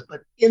to do it.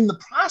 But in the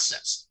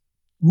process,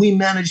 we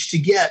managed to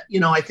get,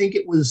 I think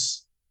it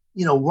was,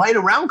 right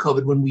around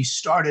COVID when we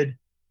started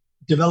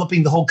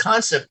developing the whole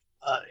concept.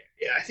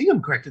 I think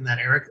I'm correct in that,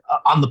 Eric,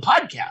 on the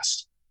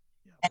podcast,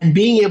 and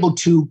being able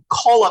to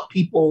call up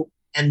people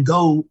and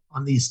go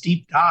on these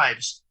deep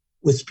dives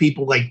with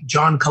people like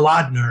John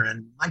Kolodner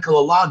and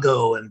Michael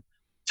Alago and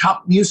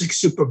top music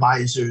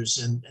supervisors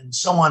and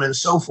so on and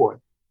so forth.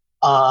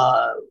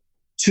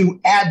 to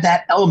add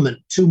that element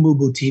to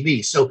MUBU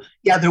TV. So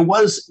yeah,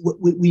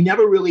 we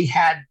never really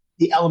had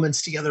the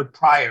elements together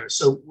prior.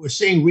 So we're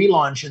saying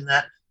relaunch in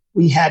that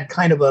we had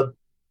kind of a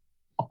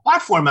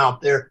platform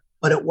out there,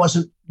 but it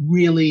wasn't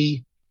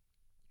really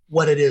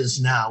what it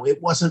is now.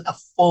 It wasn't a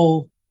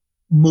full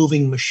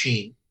moving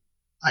machine.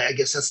 I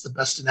guess that's the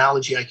best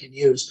analogy I can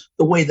use,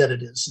 the way that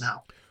it is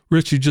now.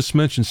 Ritch, you just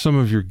mentioned some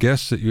of your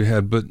guests that you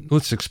had, but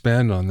let's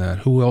expand on that.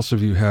 Who else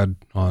have you had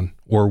on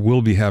or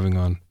will be having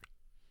on?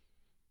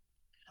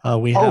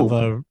 We have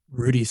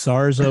Rudy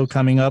Sarzo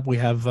coming up. We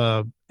have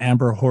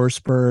Amber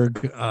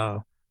Horsberg.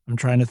 I'm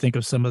trying to think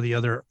of some of the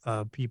other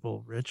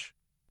people. Ritch?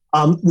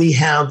 We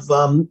have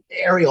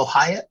Ariel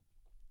Hyatt,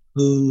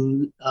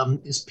 who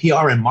is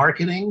PR and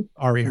marketing.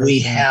 Ari Hurstan. We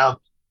have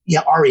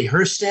Ari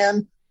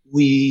Hurstan.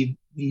 We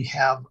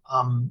have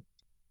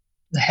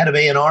the head of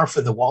A&R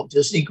for the Walt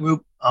Disney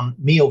Group,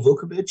 Mio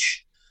Vukovic.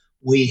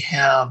 We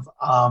have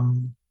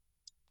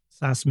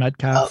Sas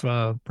Metcalf,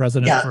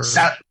 president for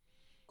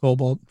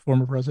Cobalt,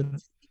 former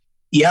president.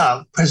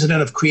 Yeah,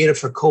 president of creative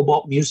for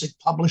Cobalt Music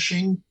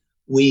Publishing.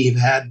 We've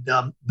had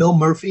Bill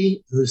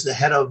Murphy, who's the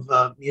head of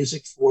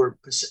music for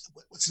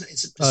what's the name?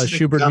 Is it Pacific,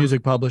 Schubert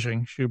Music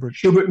Publishing.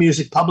 Schubert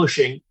Music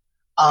Publishing.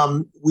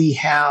 We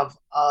have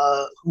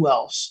who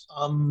else?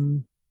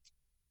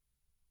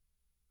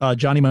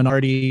 Johnny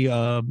Minardi,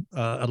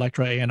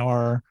 Electra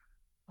A&R.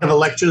 Of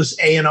Electra's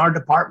A&R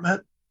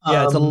department.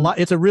 Yeah, it's a lot.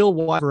 It's a real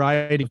wide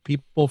variety of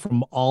people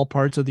from all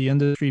parts of the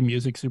industry: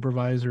 music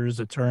supervisors,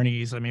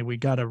 attorneys. I mean, we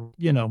got a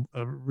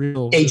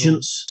real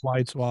agents,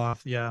 wide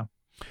swath. Yeah.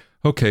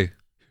 Okay,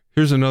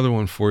 here's another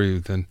one for you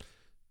then.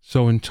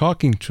 So, in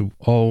talking to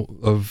all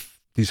of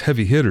these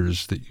heavy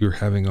hitters that you're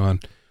having on,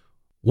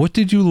 what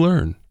did you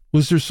learn?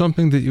 Was there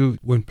something that you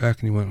went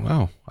back and you went,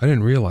 "Wow, I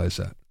didn't realize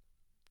that"?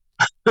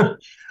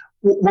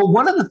 Well,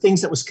 one of the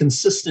things that was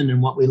consistent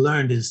in what we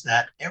learned is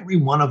that every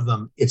one of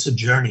them, it's a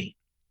journey.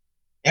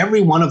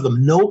 Every one of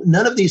them,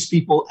 none of these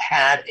people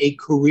had a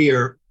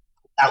career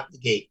out the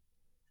gate.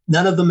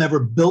 None of them ever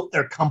built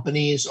their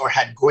companies or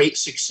had great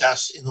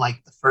success in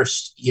like the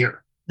first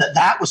year.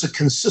 That was a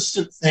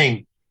consistent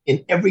thing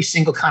in every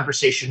single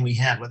conversation we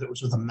had, whether it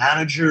was with a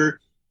manager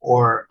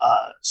or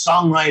a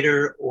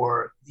songwriter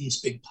or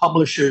these big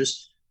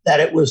publishers, that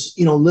it was,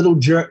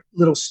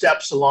 little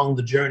steps along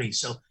the journey.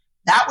 So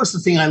that was the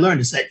thing I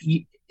learned, is that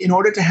in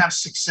order to have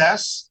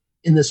success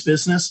in this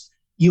business,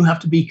 you have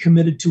to be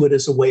committed to it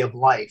as a way of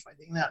life. I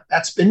think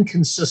that's been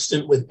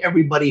consistent with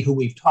everybody who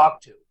we've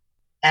talked to.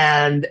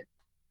 And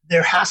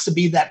there has to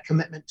be that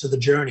commitment to the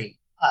journey,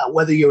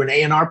 whether you're an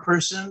A&R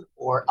person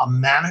or a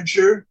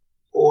manager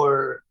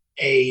or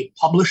a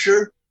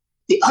publisher.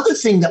 The other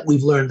thing that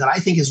we've learned that I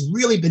think has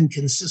really been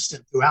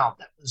consistent throughout,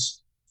 that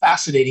was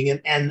fascinating,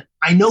 and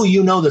I know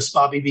you know this,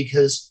 Bobby,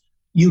 because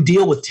you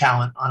deal with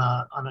talent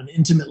on an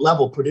intimate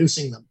level,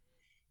 producing them,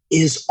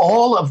 is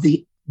all of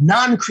the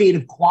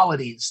non-creative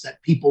qualities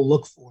that people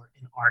look for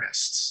in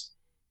artists.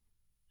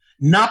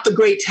 Not the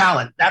great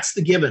talent, that's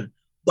the given,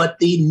 but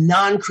the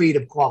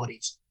non-creative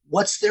qualities.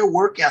 What's their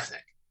work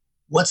ethic?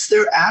 What's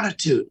their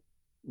attitude?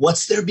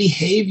 What's their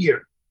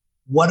behavior?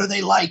 What are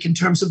they like in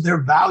terms of their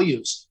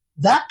values?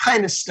 That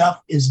kind of stuff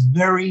is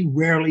very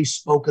rarely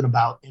spoken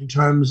about in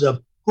terms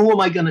of who am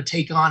I going to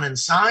take on and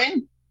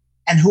sign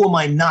and who am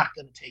I not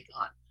going to take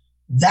on.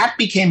 That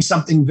became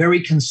something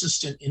very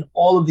consistent in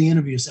all of the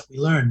interviews that we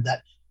learned,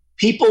 that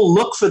people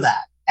look for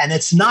that, and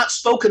it's not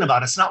spoken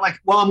about. It's not like,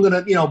 well, I'm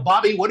going to,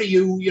 Bobby, what are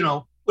you,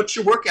 what's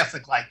your work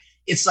ethic like?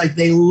 It's like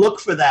they look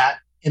for that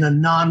in a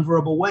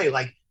nonverbal way.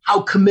 Like,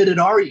 how committed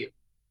are you?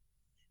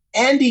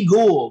 Andy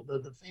Gould,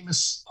 the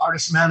famous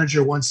artist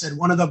manager, once said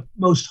one of the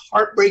most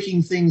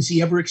heartbreaking things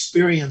he ever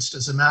experienced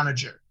as a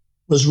manager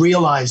was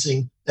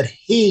realizing that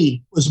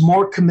he was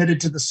more committed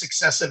to the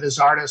success of his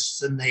artists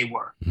than they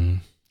were.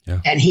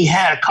 Yeah. And he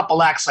had a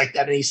couple acts like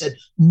that. And he said,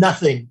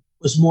 nothing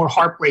was more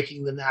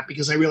heartbreaking than that,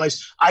 because I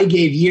realized I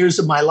gave years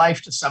of my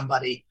life to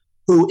somebody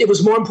who it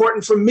was more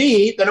important for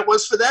me than it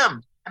was for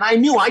them. And I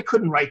knew I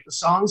couldn't write the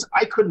songs.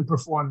 I couldn't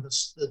perform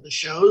the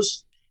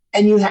shows.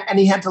 And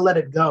he had to let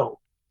it go.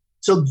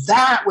 So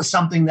that was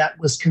something that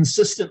was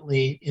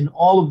consistently in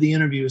all of the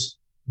interviews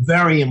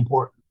very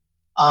important.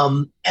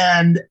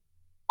 And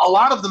a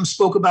lot of them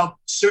spoke about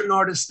certain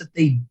artists that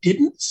they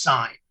didn't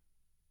sign,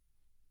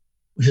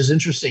 which is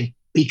interesting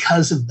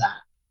because of that.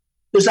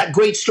 There's that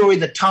great story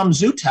that Tom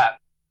Zutaut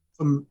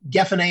from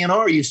Geffen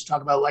A&R used to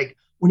talk about, like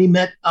when he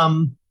met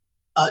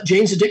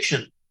Jane's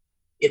Addiction.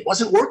 It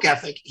wasn't work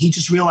ethic. He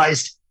just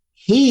realized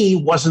he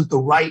wasn't the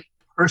right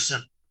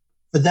person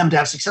for them to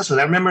have success with.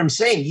 I remember him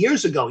saying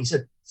years ago, he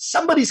said,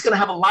 somebody's going to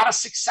have a lot of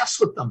success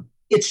with them.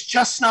 It's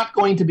just not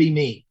going to be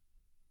me.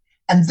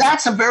 And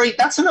that's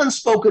an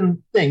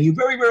unspoken thing. You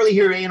very rarely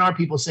hear A&R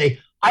people say,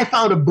 I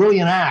found a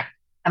brilliant act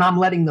and I'm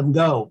letting them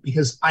go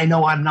because I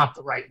know I'm not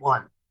the right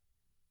one.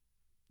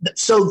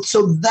 So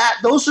that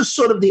those are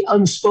sort of the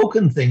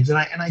unspoken things. And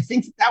I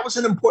think that was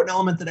an important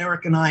element that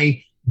Eric and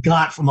I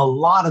got from a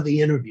lot of the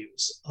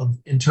interviews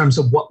in terms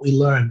of what we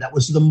learned. That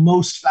was the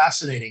most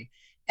fascinating.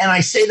 And I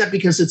say that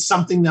because it's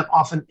something that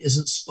often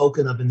isn't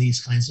spoken of in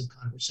these kinds of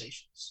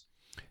conversations.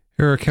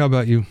 Eric, how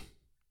about you?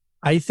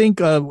 I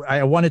think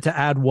I wanted to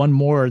add one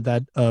more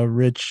that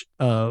Ritch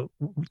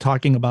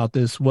talking about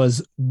this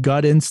was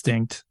gut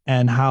instinct,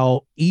 and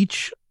how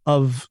each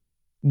of,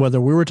 whether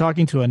we were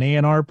talking to an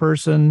A&R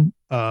person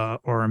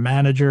or a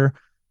manager,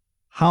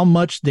 how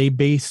much they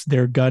base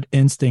their gut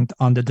instinct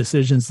on the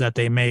decisions that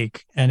they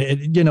make. And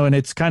and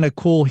it's kind of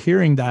cool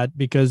hearing that,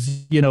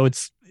 because,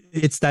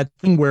 it's that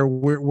thing where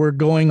we're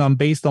going on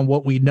based on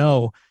what we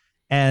know.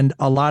 And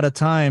a lot of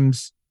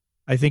times,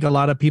 I think a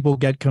lot of people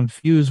get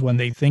confused when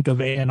they think of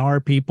A&R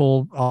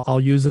people.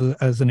 I'll use it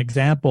as an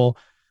example,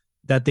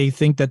 that they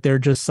think that they're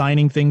just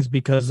signing things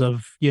because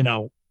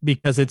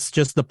because it's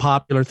just the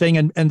popular thing.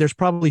 And there's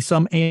probably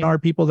some A&R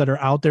people that are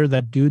out there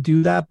that do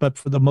that. But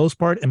for the most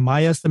part, in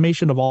my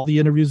estimation of all the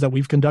interviews that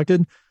we've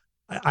conducted,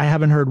 I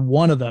haven't heard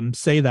one of them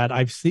say that.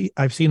 I've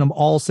seen them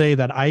all say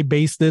that I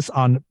base this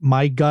on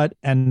my gut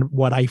and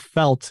what I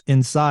felt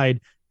inside,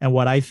 and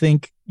what I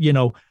think,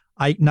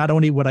 I not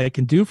only what I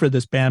can do for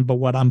this band, but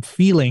what I'm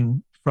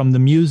feeling from the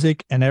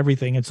music and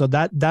everything. And so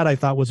that I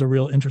thought was a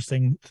real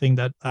interesting thing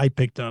that I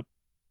picked up.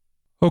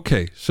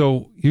 Okay,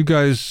 so you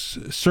guys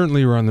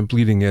certainly are on the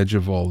bleeding edge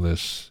of all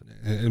this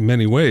in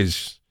many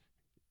ways.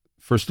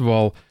 First of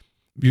all,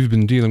 you've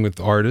been dealing with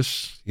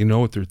artists, you know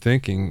what they're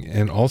thinking,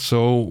 and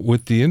also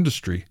with the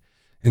industry,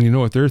 and you know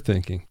what they're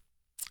thinking.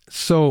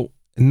 So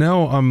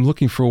now I'm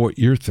looking for what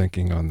you're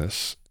thinking on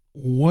this.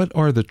 What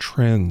are the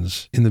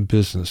trends in the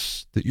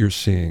business that you're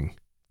seeing?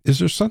 Is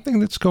there something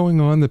that's going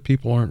on that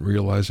people aren't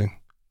realizing?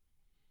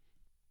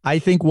 I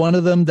think one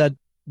of them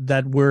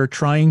that we're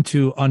trying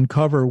to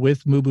uncover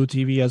with MUBU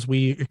TV as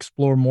we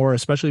explore more,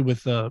 especially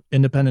with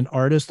independent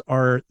artists,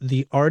 are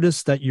the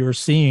artists that you're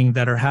seeing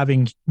that are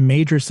having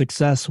major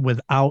success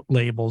without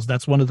labels.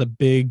 That's one of the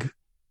big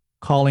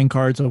calling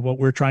cards of what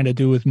we're trying to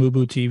do with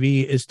MUBU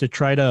TV, is to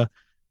try to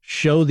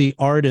show the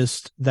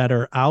artists that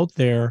are out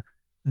there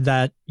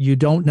that you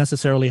don't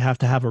necessarily have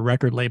to have a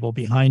record label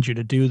behind you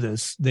to do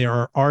this. There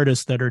are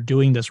artists that are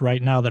doing this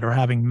right now that are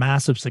having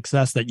massive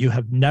success that you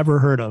have never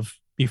heard of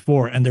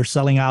before, and they're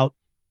selling out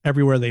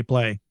everywhere they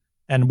play.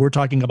 And we're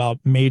talking about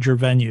major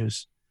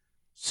venues.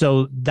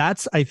 So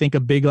that's, I think, a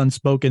big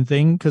unspoken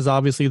thing, because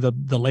obviously the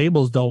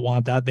labels don't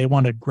want that. They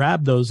want to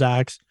grab those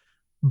acts.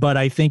 But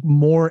I think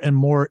more and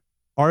more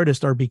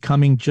artists are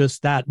becoming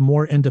just that,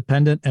 more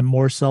independent and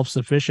more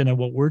self-sufficient. And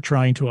what we're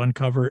trying to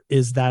uncover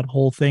is that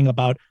whole thing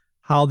about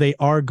how they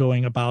are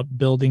going about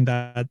building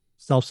that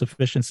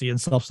self-sufficiency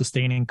and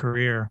self-sustaining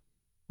career.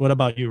 What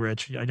about you,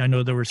 Ritch? I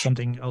know there was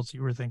something else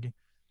you were thinking.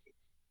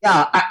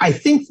 Yeah, I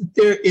think that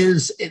there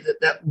is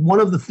that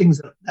one of the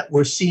things that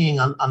we're seeing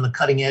on the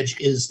cutting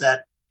edge is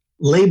that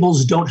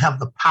labels don't have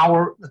the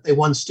power that they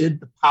once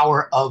did, the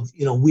power of,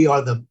 we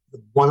are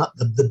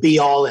the be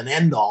all and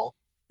end all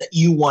that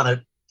you want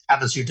to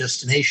have as your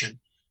destination.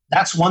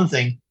 That's one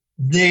thing.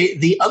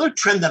 The other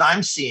trend that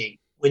I'm seeing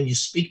when you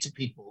speak to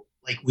people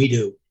like we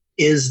do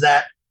is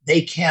that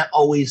they can't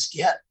always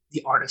get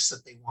the artists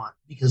that they want,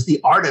 because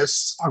the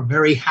artists are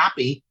very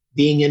happy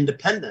being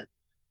independent.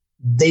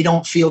 They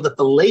don't feel that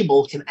the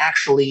label can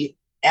actually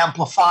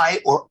amplify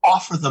or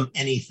offer them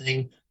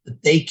anything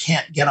that they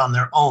can't get on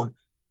their own.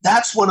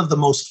 That's one of the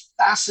most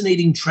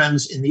fascinating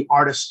trends in the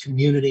artist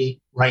community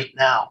right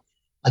now.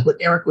 Like what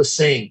Eric was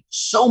saying,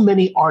 so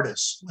many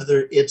artists,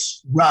 whether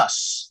it's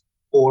Russ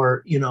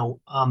or,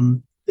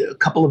 a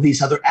couple of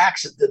these other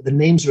acts, the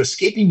names are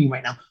escaping me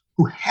right now,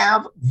 who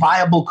have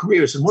viable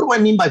careers. And what do I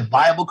mean by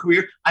viable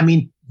career? I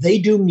mean, they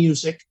do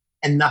music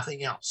and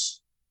nothing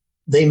else.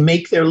 They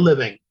make their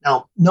living.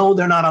 Now, no,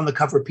 they're not on the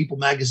cover of People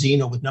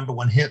magazine or with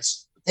 #1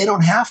 hits. But they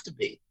don't have to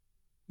be.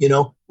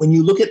 When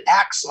you look at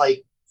acts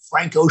like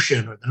Frank Ocean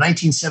or the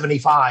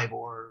 1975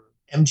 or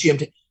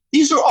MGMT,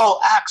 these are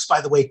all acts, by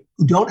the way,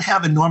 who don't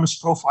have enormous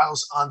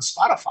profiles on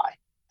Spotify.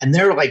 And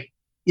they're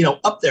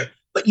up there.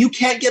 But you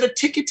can't get a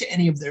ticket to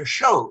any of their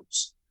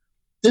shows.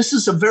 This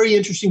is a very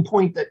interesting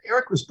point that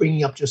Eric was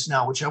bringing up just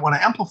now, which I want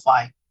to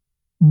amplify.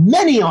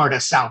 Many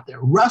artists out there,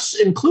 Russ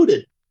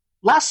included.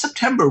 Last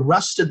September,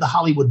 Russ did the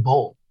Hollywood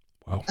Bowl.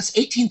 Wow. That's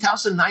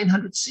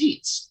 18,900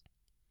 seats.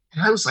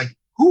 And I was like,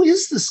 who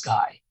is this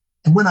guy?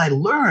 And when I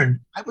learned,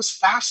 I was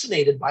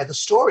fascinated by the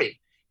story.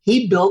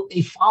 He built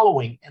a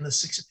following and a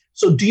success.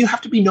 So do you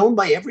have to be known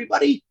by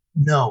everybody?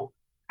 No.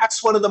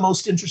 That's one of the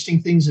most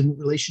interesting things in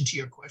relation to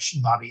your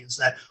question, Bobby, is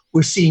that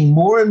we're seeing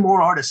more and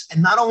more artists,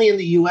 and not only in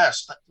the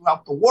US, but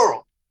throughout the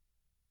world,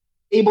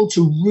 able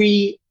to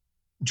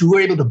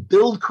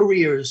build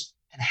careers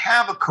and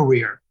have a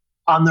career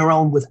on their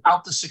own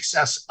without the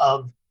success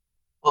of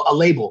a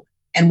label.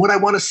 And what I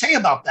want to say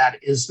about that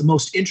is the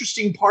most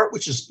interesting part,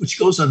 which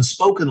goes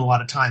unspoken a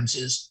lot of times,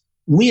 is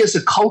we as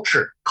a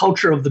culture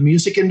of the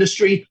music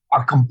industry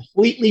are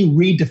completely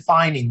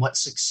redefining what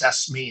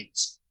success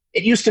means.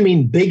 It used to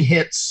mean big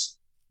hits,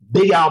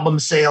 big album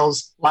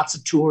sales, lots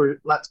of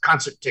lots of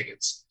concert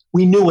tickets.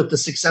 We knew what the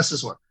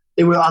successes were.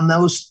 They were on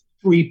those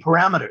 3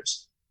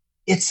 parameters.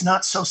 It's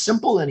not so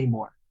simple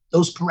anymore.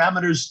 Those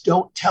parameters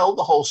don't tell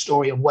the whole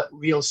story of what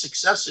real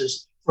success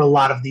is. for a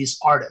lot of these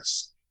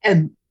artists.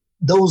 And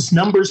those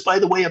numbers, by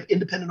the way, of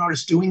independent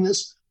artists doing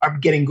this are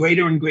getting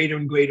greater and greater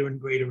and greater and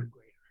greater and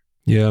greater.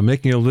 Yeah,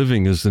 making a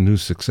living is the new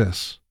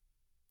success,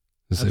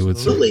 as they would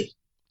say. Absolutely.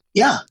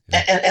 Yeah.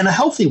 And a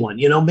healthy one.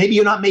 Maybe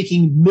you're not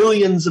making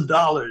millions of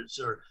dollars,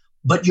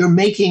 but you're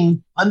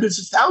making hundreds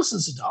of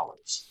thousands of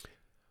dollars.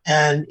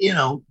 And,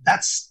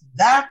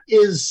 that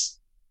is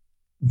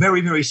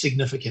very, very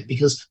significant,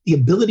 because the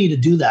ability to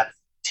do that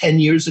 10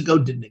 years ago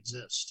didn't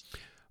exist.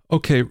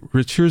 Okay,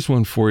 Ritch, here's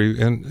one for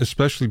you, and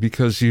especially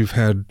because you've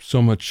had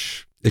so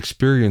much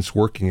experience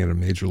working at a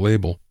major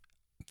label.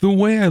 The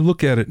way I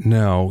look at it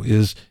now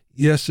is,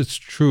 yes, it's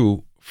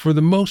true. For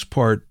the most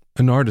part,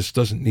 an artist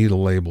doesn't need a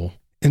label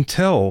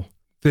until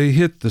they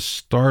hit the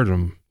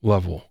stardom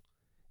level.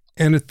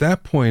 And at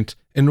that point,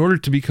 in order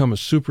to become a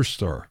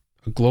superstar,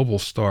 a global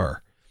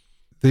star,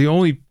 the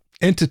only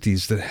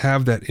entities that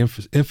have that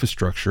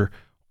infrastructure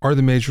are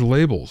the major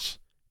labels.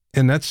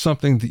 And that's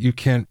something that you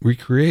can't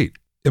recreate.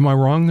 Am I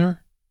wrong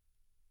there?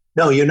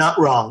 No, you're not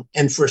wrong.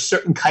 And for a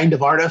certain kind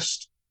of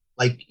artist,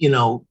 like,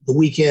 The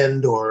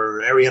Weeknd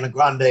or Ariana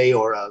Grande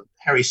or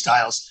Harry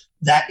Styles,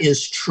 that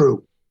is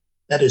true.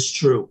 That is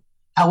true.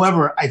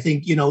 However, I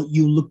think,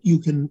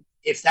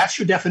 if that's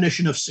your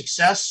definition of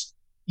success,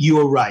 you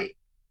are right.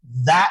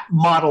 That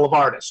model of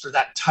artist, or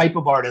that type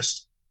of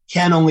artist,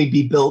 can only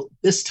be built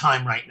this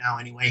time right now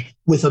anyway,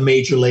 with a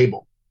major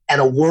label and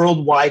a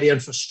worldwide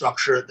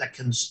infrastructure that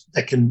can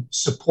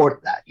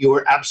support that. You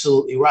are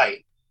absolutely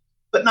right.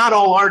 But not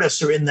all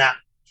artists are in that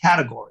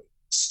category,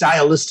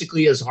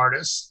 stylistically as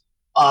artists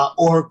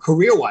or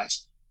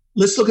career-wise.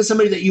 Let's look at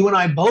somebody that you and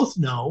I both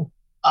know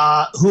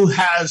who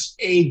has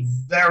a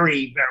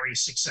very, very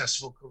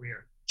successful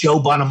career, Joe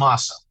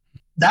Bonamassa.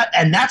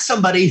 That's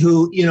somebody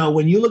who,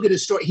 when you look at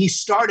his story, he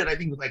started, I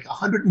think, with like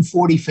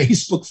 140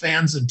 Facebook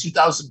fans in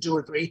 2002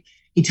 or 3.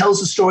 He tells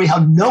the story how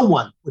no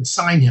one would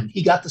sign him.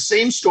 He got the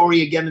same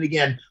story again and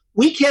again.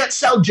 We can't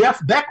sell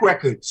Jeff Beck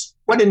records.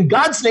 What in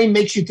God's name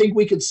makes you think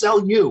we could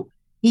sell you?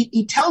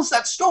 He tells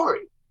that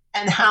story,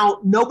 and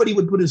how nobody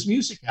would put his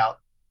music out,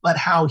 but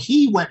how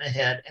he went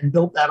ahead and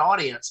built that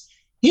audience.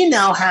 He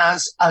now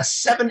has a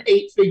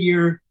 7-8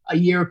 figure a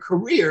year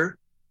career.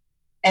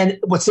 And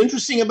what's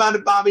interesting about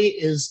it, Bobby,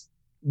 is,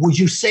 would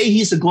you say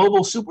he's a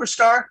global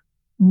superstar?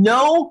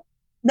 No,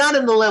 not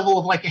in the level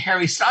of like a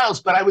Harry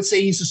Styles, but I would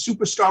say he's a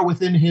superstar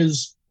within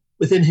his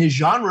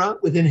genre,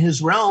 within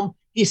his realm.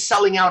 He's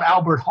selling out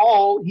Albert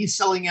Hall. He's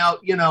selling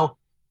out,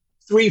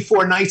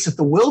 3-4 nights at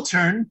the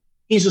Wiltern.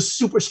 He's a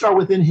superstar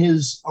within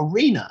his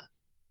arena.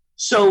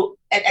 So,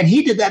 and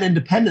he did that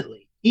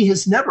independently. He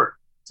has never,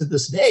 to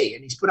this day,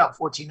 and he's put out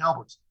 14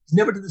 albums, he's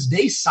never to this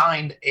day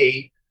signed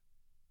a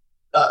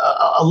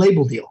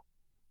label deal.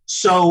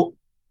 So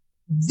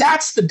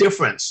that's the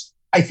difference.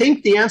 I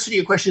think the answer to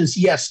your question is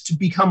yes. To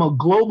become a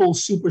global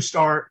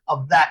superstar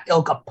of that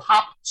ilk, a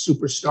pop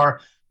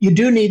superstar, you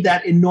do need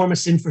that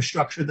enormous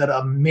infrastructure that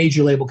a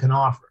major label can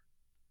offer.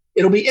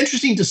 It'll be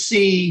interesting to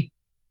see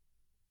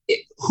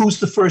who's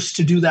the first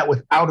to do that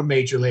without a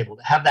major label,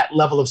 to have that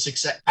level of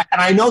success. And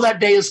I know that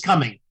day is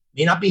coming.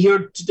 May not be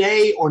here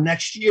today or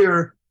next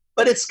year,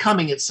 but it's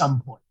coming at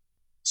some point.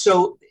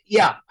 So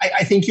yeah,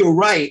 I think you're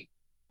right,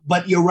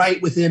 but you're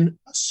right within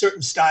a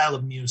certain style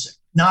of music,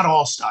 not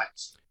all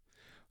styles.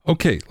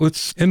 Okay,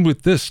 let's end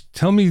with this.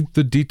 Tell me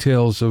the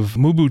details of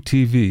MUBU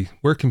TV.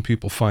 Where can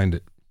people find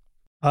it?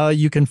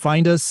 You can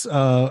find us,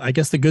 I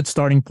guess the good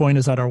starting point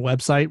is at our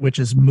website, which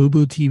is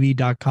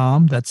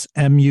MUBUTV.com. That's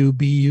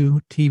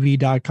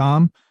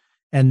MUBUTV.com.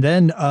 And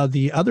then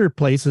the other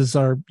places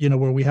are,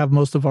 where we have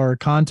most of our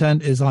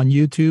content is on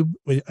YouTube,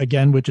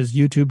 again, which is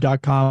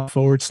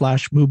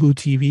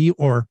youtube.com/MUBUTV,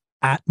 or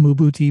at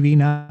MUBUTV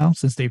now,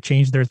 since they've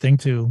changed their thing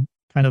to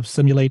kind of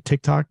simulate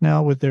TikTok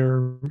now with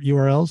their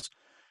URLs.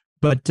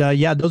 But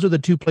yeah, those are the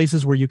two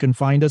places where you can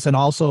find us. And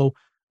also,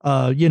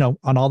 on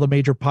all the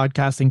major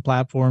podcasting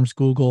platforms,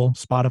 Google,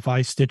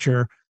 Spotify,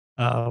 Stitcher,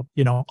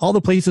 all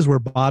the places where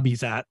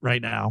Bobby's at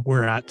right now,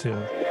 we're at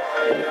too.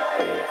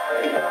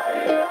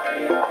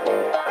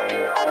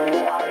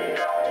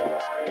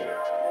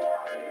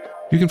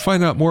 You can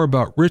find out more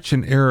about Ritch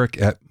and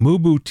Eric at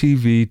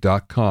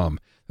MUBUTV.com.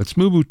 That's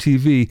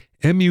MUBUTV,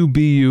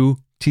 MUBUTV.com.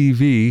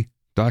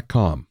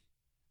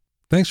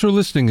 Thanks for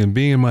listening and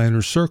being in my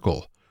inner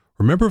circle.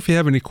 Remember, if you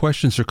have any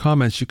questions or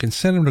comments, you can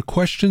send them to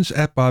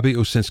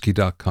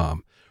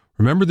questions@BobbyOwsinski.com.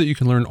 Remember that you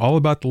can learn all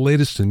about the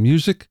latest in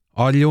music,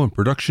 audio, and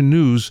production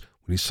news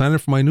when you sign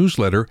up for my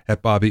newsletter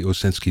at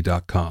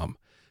BobbyOwsinski.com.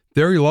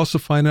 There you'll also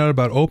find out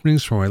about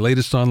openings for my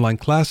latest online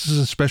classes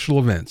and special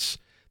events.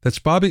 That's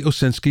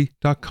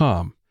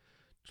BobbyOwsinski.com.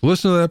 To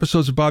listen to the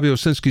episodes of Bobby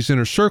Owsinski's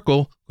Inner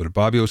Circle, go to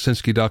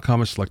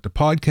BobbyOwsinski.com and select the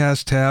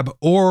podcast tab,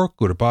 or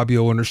go to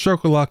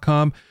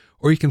BobbyOwinnerCircle.com,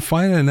 or you can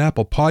find it on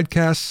Apple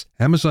Podcasts,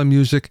 Amazon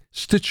Music,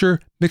 Stitcher,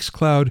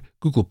 Mixcloud,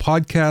 Google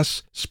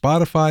Podcasts,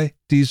 Spotify,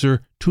 Deezer,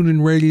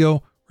 TuneIn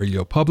Radio,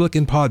 Radio Public,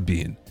 and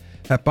Podbean.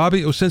 At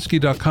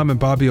BobbyOwsinski.com and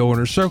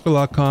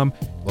BobbyOwinnerCircle.com,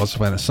 you'll also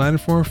find a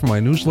sign-up form for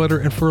my newsletter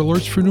and for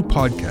alerts for new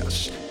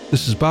podcasts.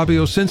 This is Bobby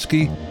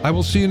Owsinski. I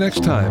will see you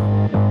next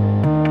time.